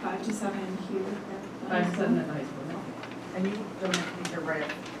excited. 5 to 7 here. 5 to 7 at the high school. And you don't have to be here right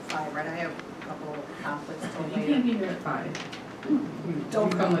at 5, right? I have a couple conflicts till You later. can't be here at 5.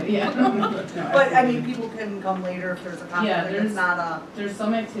 Don't come late. Yeah. No, but I mean, people can come later if there's a conflict. Yeah, It's not a. There's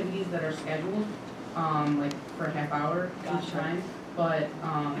some activities that are scheduled, like for a half hour each time, but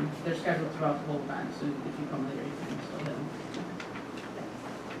they're scheduled throughout the whole event. So if you come later, you can still hit them.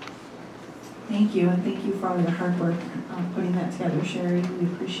 Thank you, and thank you for all your hard work putting that together, Sherry. We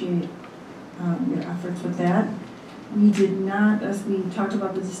appreciate your efforts with that. We did not, as we talked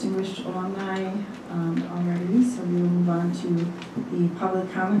about the distinguished alumni already, so we will move on to the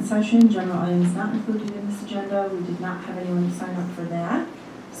public comment session. General items not included in this agenda. We did not have anyone sign up for that.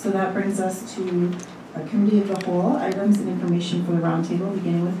 So that brings us to a committee of the whole, items and information for the roundtable,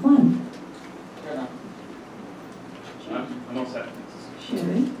 beginning with Glenn. I'm all set.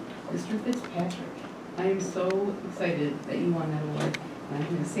 Sherry. Mr. Fitzpatrick, I am so excited that you won that award. And I'm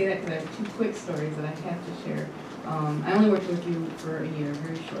going to say that because I have 2 quick stories that I have to share. I only worked with you for a year,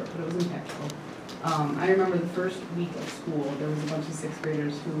 very short, but it was impactful. I remember the first week of school, there was a bunch of 6th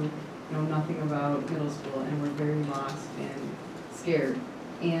graders who know nothing about middle school and were very lost and scared.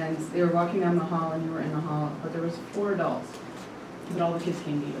 And they were walking down the hall and you were in the hall, but there was 4 adults, but all the kids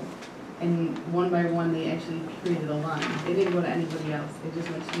came to you. And one by one, they actually created a line. They didn't go to anybody else. They just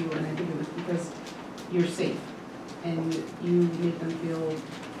went to you, and I think it was because you're safe and you make them feel,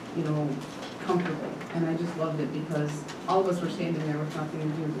 you know, comfortable. And I just loved it because all of us were standing there with nothing to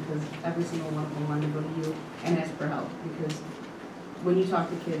do because every single one of them wanted to go to you and ask for help. Because when you talk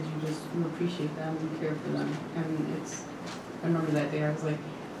to kids, you appreciate them, you care for them. And I remember that day I was like,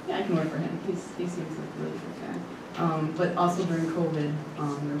 yeah, I can work for him. He seems like a really good guy. But also during COVID,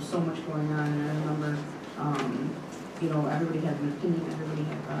 there was so much going on, and I remember, you know, everybody had an opinion, everybody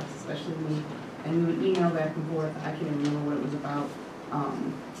had thoughts, especially me, and we would email back and forth. I can't even remember what it was about,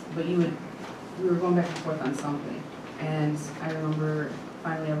 but we were going back and forth on something, and I remember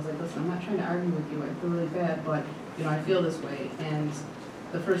finally I was like, listen, I'm not trying to argue with you, I feel really bad, but, you know, I feel this way, and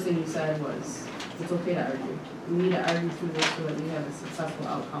the first thing you said was, it's okay to argue. We need to argue through this so that we have a successful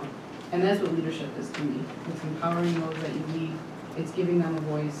outcome. And that's what leadership is to me. It's empowering those that you lead. It's giving them a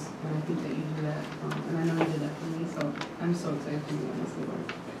voice, and I think that you do that. And I know you did that for me, so I'm so excited for you on this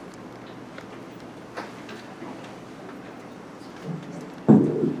award.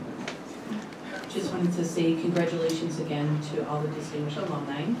 Just wanted to say congratulations again to all the distinguished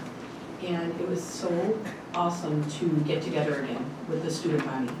alumni. And it was so awesome to get together again with the student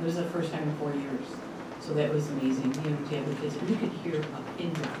body. It was the first time in 4 years. So that was amazing, you know, to have the kids. And you could hear a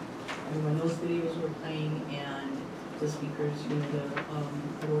pin drop. I mean, when those videos were playing and the speakers, you know,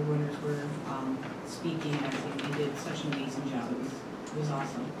 the award winners were speaking, I think they did such an amazing job. It was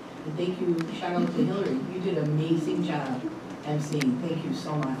awesome. And thank you, shout out to Hillary. You did an amazing job emceeing. Thank you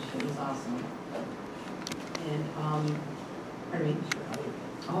so much. It was awesome. And, pardon me.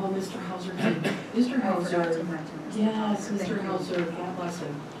 Oh, Mr. Hauser. Mr. Hauser. Yes, Mr. Hauser, God bless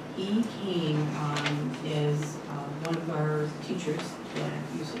him. He came as one of our teachers that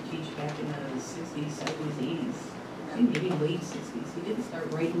used to teach back in the 60s, 70s, 80s. I think maybe late 60s. He didn't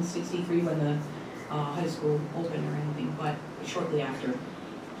start right in 63 when the high school opened or anything, but shortly after.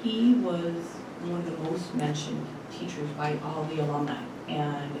 He was one of the most mentioned teachers by all the alumni,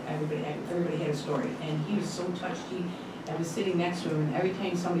 and everybody had a story. And he was so touched. I was sitting next to him, and every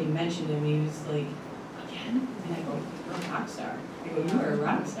time somebody mentioned him, he was like, again? And I go, you're a rock star. I go, you are a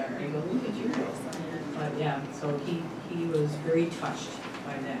rock star. I go, look at you. But yeah, so he was very touched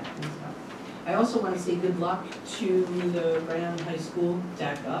by that and stuff. I also want to say good luck to the Grand Island High School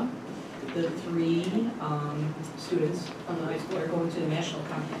DECA. The 3 students from the high school are going to the national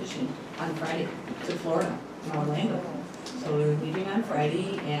competition on Friday to Florida, in Orlando. So they're leaving on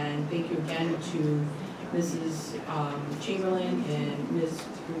Friday, and thank you again to Mrs. Chamberlain and Ms.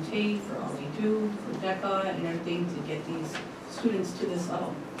 Brute for all they do for DECA and everything to get these students to this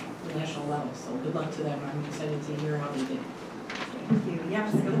level, the national level. So good luck to them. I'm excited to hear how they did. Thank you.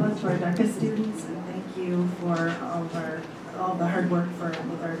 Yes, good luck to our DECA students, and thank you for all the hard work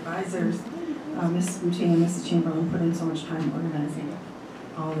with our advisors. Ms. Brute and Mrs. Chamberlain put in so much time organizing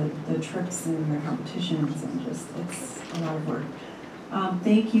all the trips and the competitions, and just, it's a lot of work.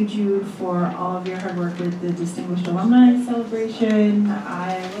 Thank you, Jude, for all of your hard work with the Distinguished Alumni Celebration.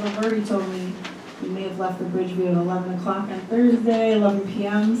 Little birdie told me we may have left the Bridgeview at 11 o'clock on Thursday, 11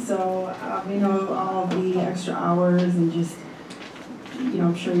 p.m. So we know all the extra hours and just,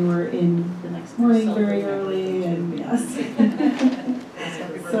 I'm sure you were in the next morning very early and yes.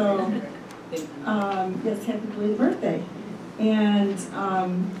 So, yes, happy belated birthday. And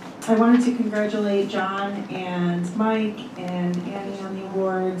I wanted to congratulate John and Mike and Annie on the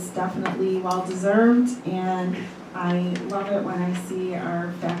awards, definitely well deserved. And I love it when I see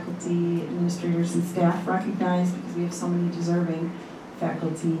our faculty, administrators, and staff recognized because we have so many deserving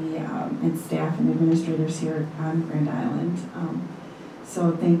faculty and staff and administrators here on Grand Island.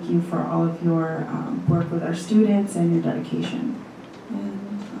 So thank you for all of your work with our students and your dedication.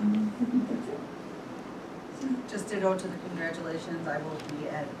 And I think that's it. Just ditto to the congratulations. I will be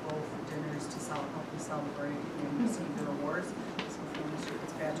at both dinners to help you celebrate and receive your awards. So for Mr.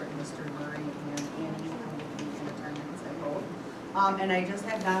 Fitzpatrick, Mr. Murray, and Annie, I will be in attendance at both. And I just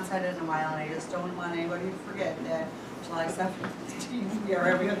have not said it in a while, and I just don't want anybody to forget that July 17th, we are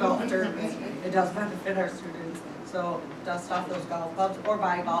having a golf tournament. It does benefit our students. So dust off those golf clubs or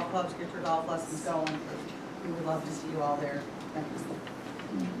buy golf clubs, get your golf lessons going. We would love to see you all there. Thanks.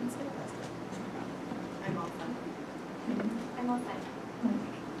 I'm all set. I'm all set.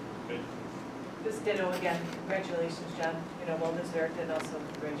 Just ditto again, congratulations, John, well deserved, and also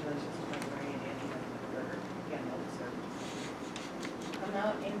congratulations to Mary and Annie for, again, well deserved. Come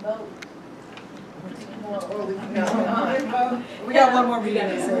out and vote. We got one more meeting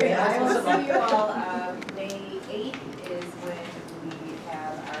to say. I will see you all, May 8th is when we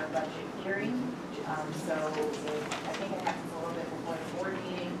have our budget hearing. So I think it happens a little bit before the board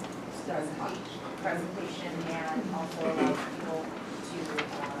meeting, does presentation and also allows people to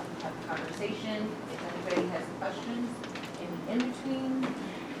have a conversation. If anybody has questions in between,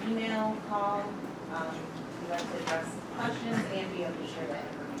 email, call, we like to address questions and be able to share that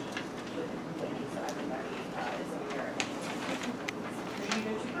information with the community so everybody is aware of it.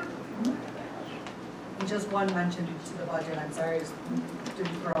 And just one mention to the budget, I'm sorry, I just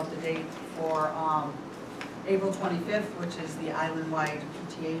didn't throw out the date for April 25th, which is the island-wide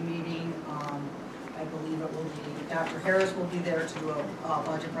PTA meeting. I believe it will be, Dr. Harris will be there to do a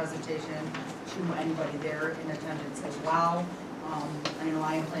budget presentation to anybody there in attendance as well. I know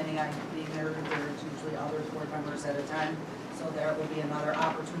I am planning on being there, but there's usually other board members at a time. So there will be another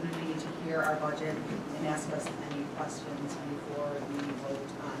opportunity to hear our budget and ask us any questions before we vote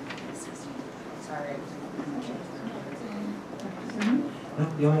on the 16th. Sorry.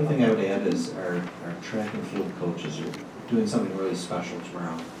 The only thing I would add is our track and field coaches are doing something really special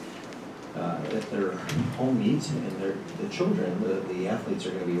tomorrow. At their home meet, and the children, the athletes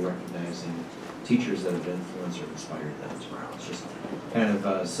are going to be recognizing teachers that have influenced or inspired them tomorrow. It's just kind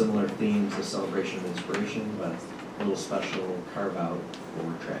of similar themes, a celebration of inspiration, but a little special carve out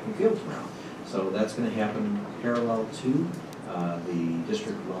for track and field tomorrow. So that's going to happen parallel to the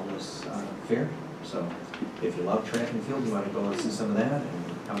district wellness fair. So if you love track and field, you want to go and see some of that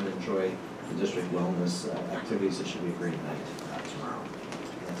and come and enjoy the district wellness activities. It should be a great night tomorrow.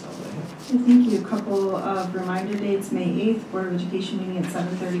 That's all I have. Thank you. A couple of reminder dates. May 8th, Board of Education meeting at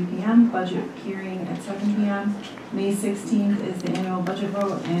 7:30 p.m., budget hearing at 7 p.m. May 16th is the annual budget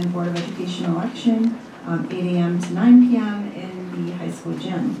vote and Board of Education election, 8 a.m. to 9 p.m. in the high school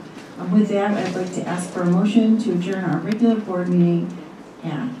gym. With that, I'd like to ask for a motion to adjourn our regular board meeting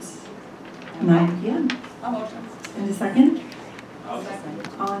at 9 p.m. And a second?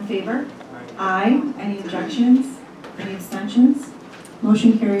 All in favor? Aye. Any objections? Any abstentions?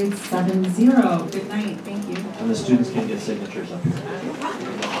 Motion carried 7-0. Good night. Thank you. And the students can get signatures up here.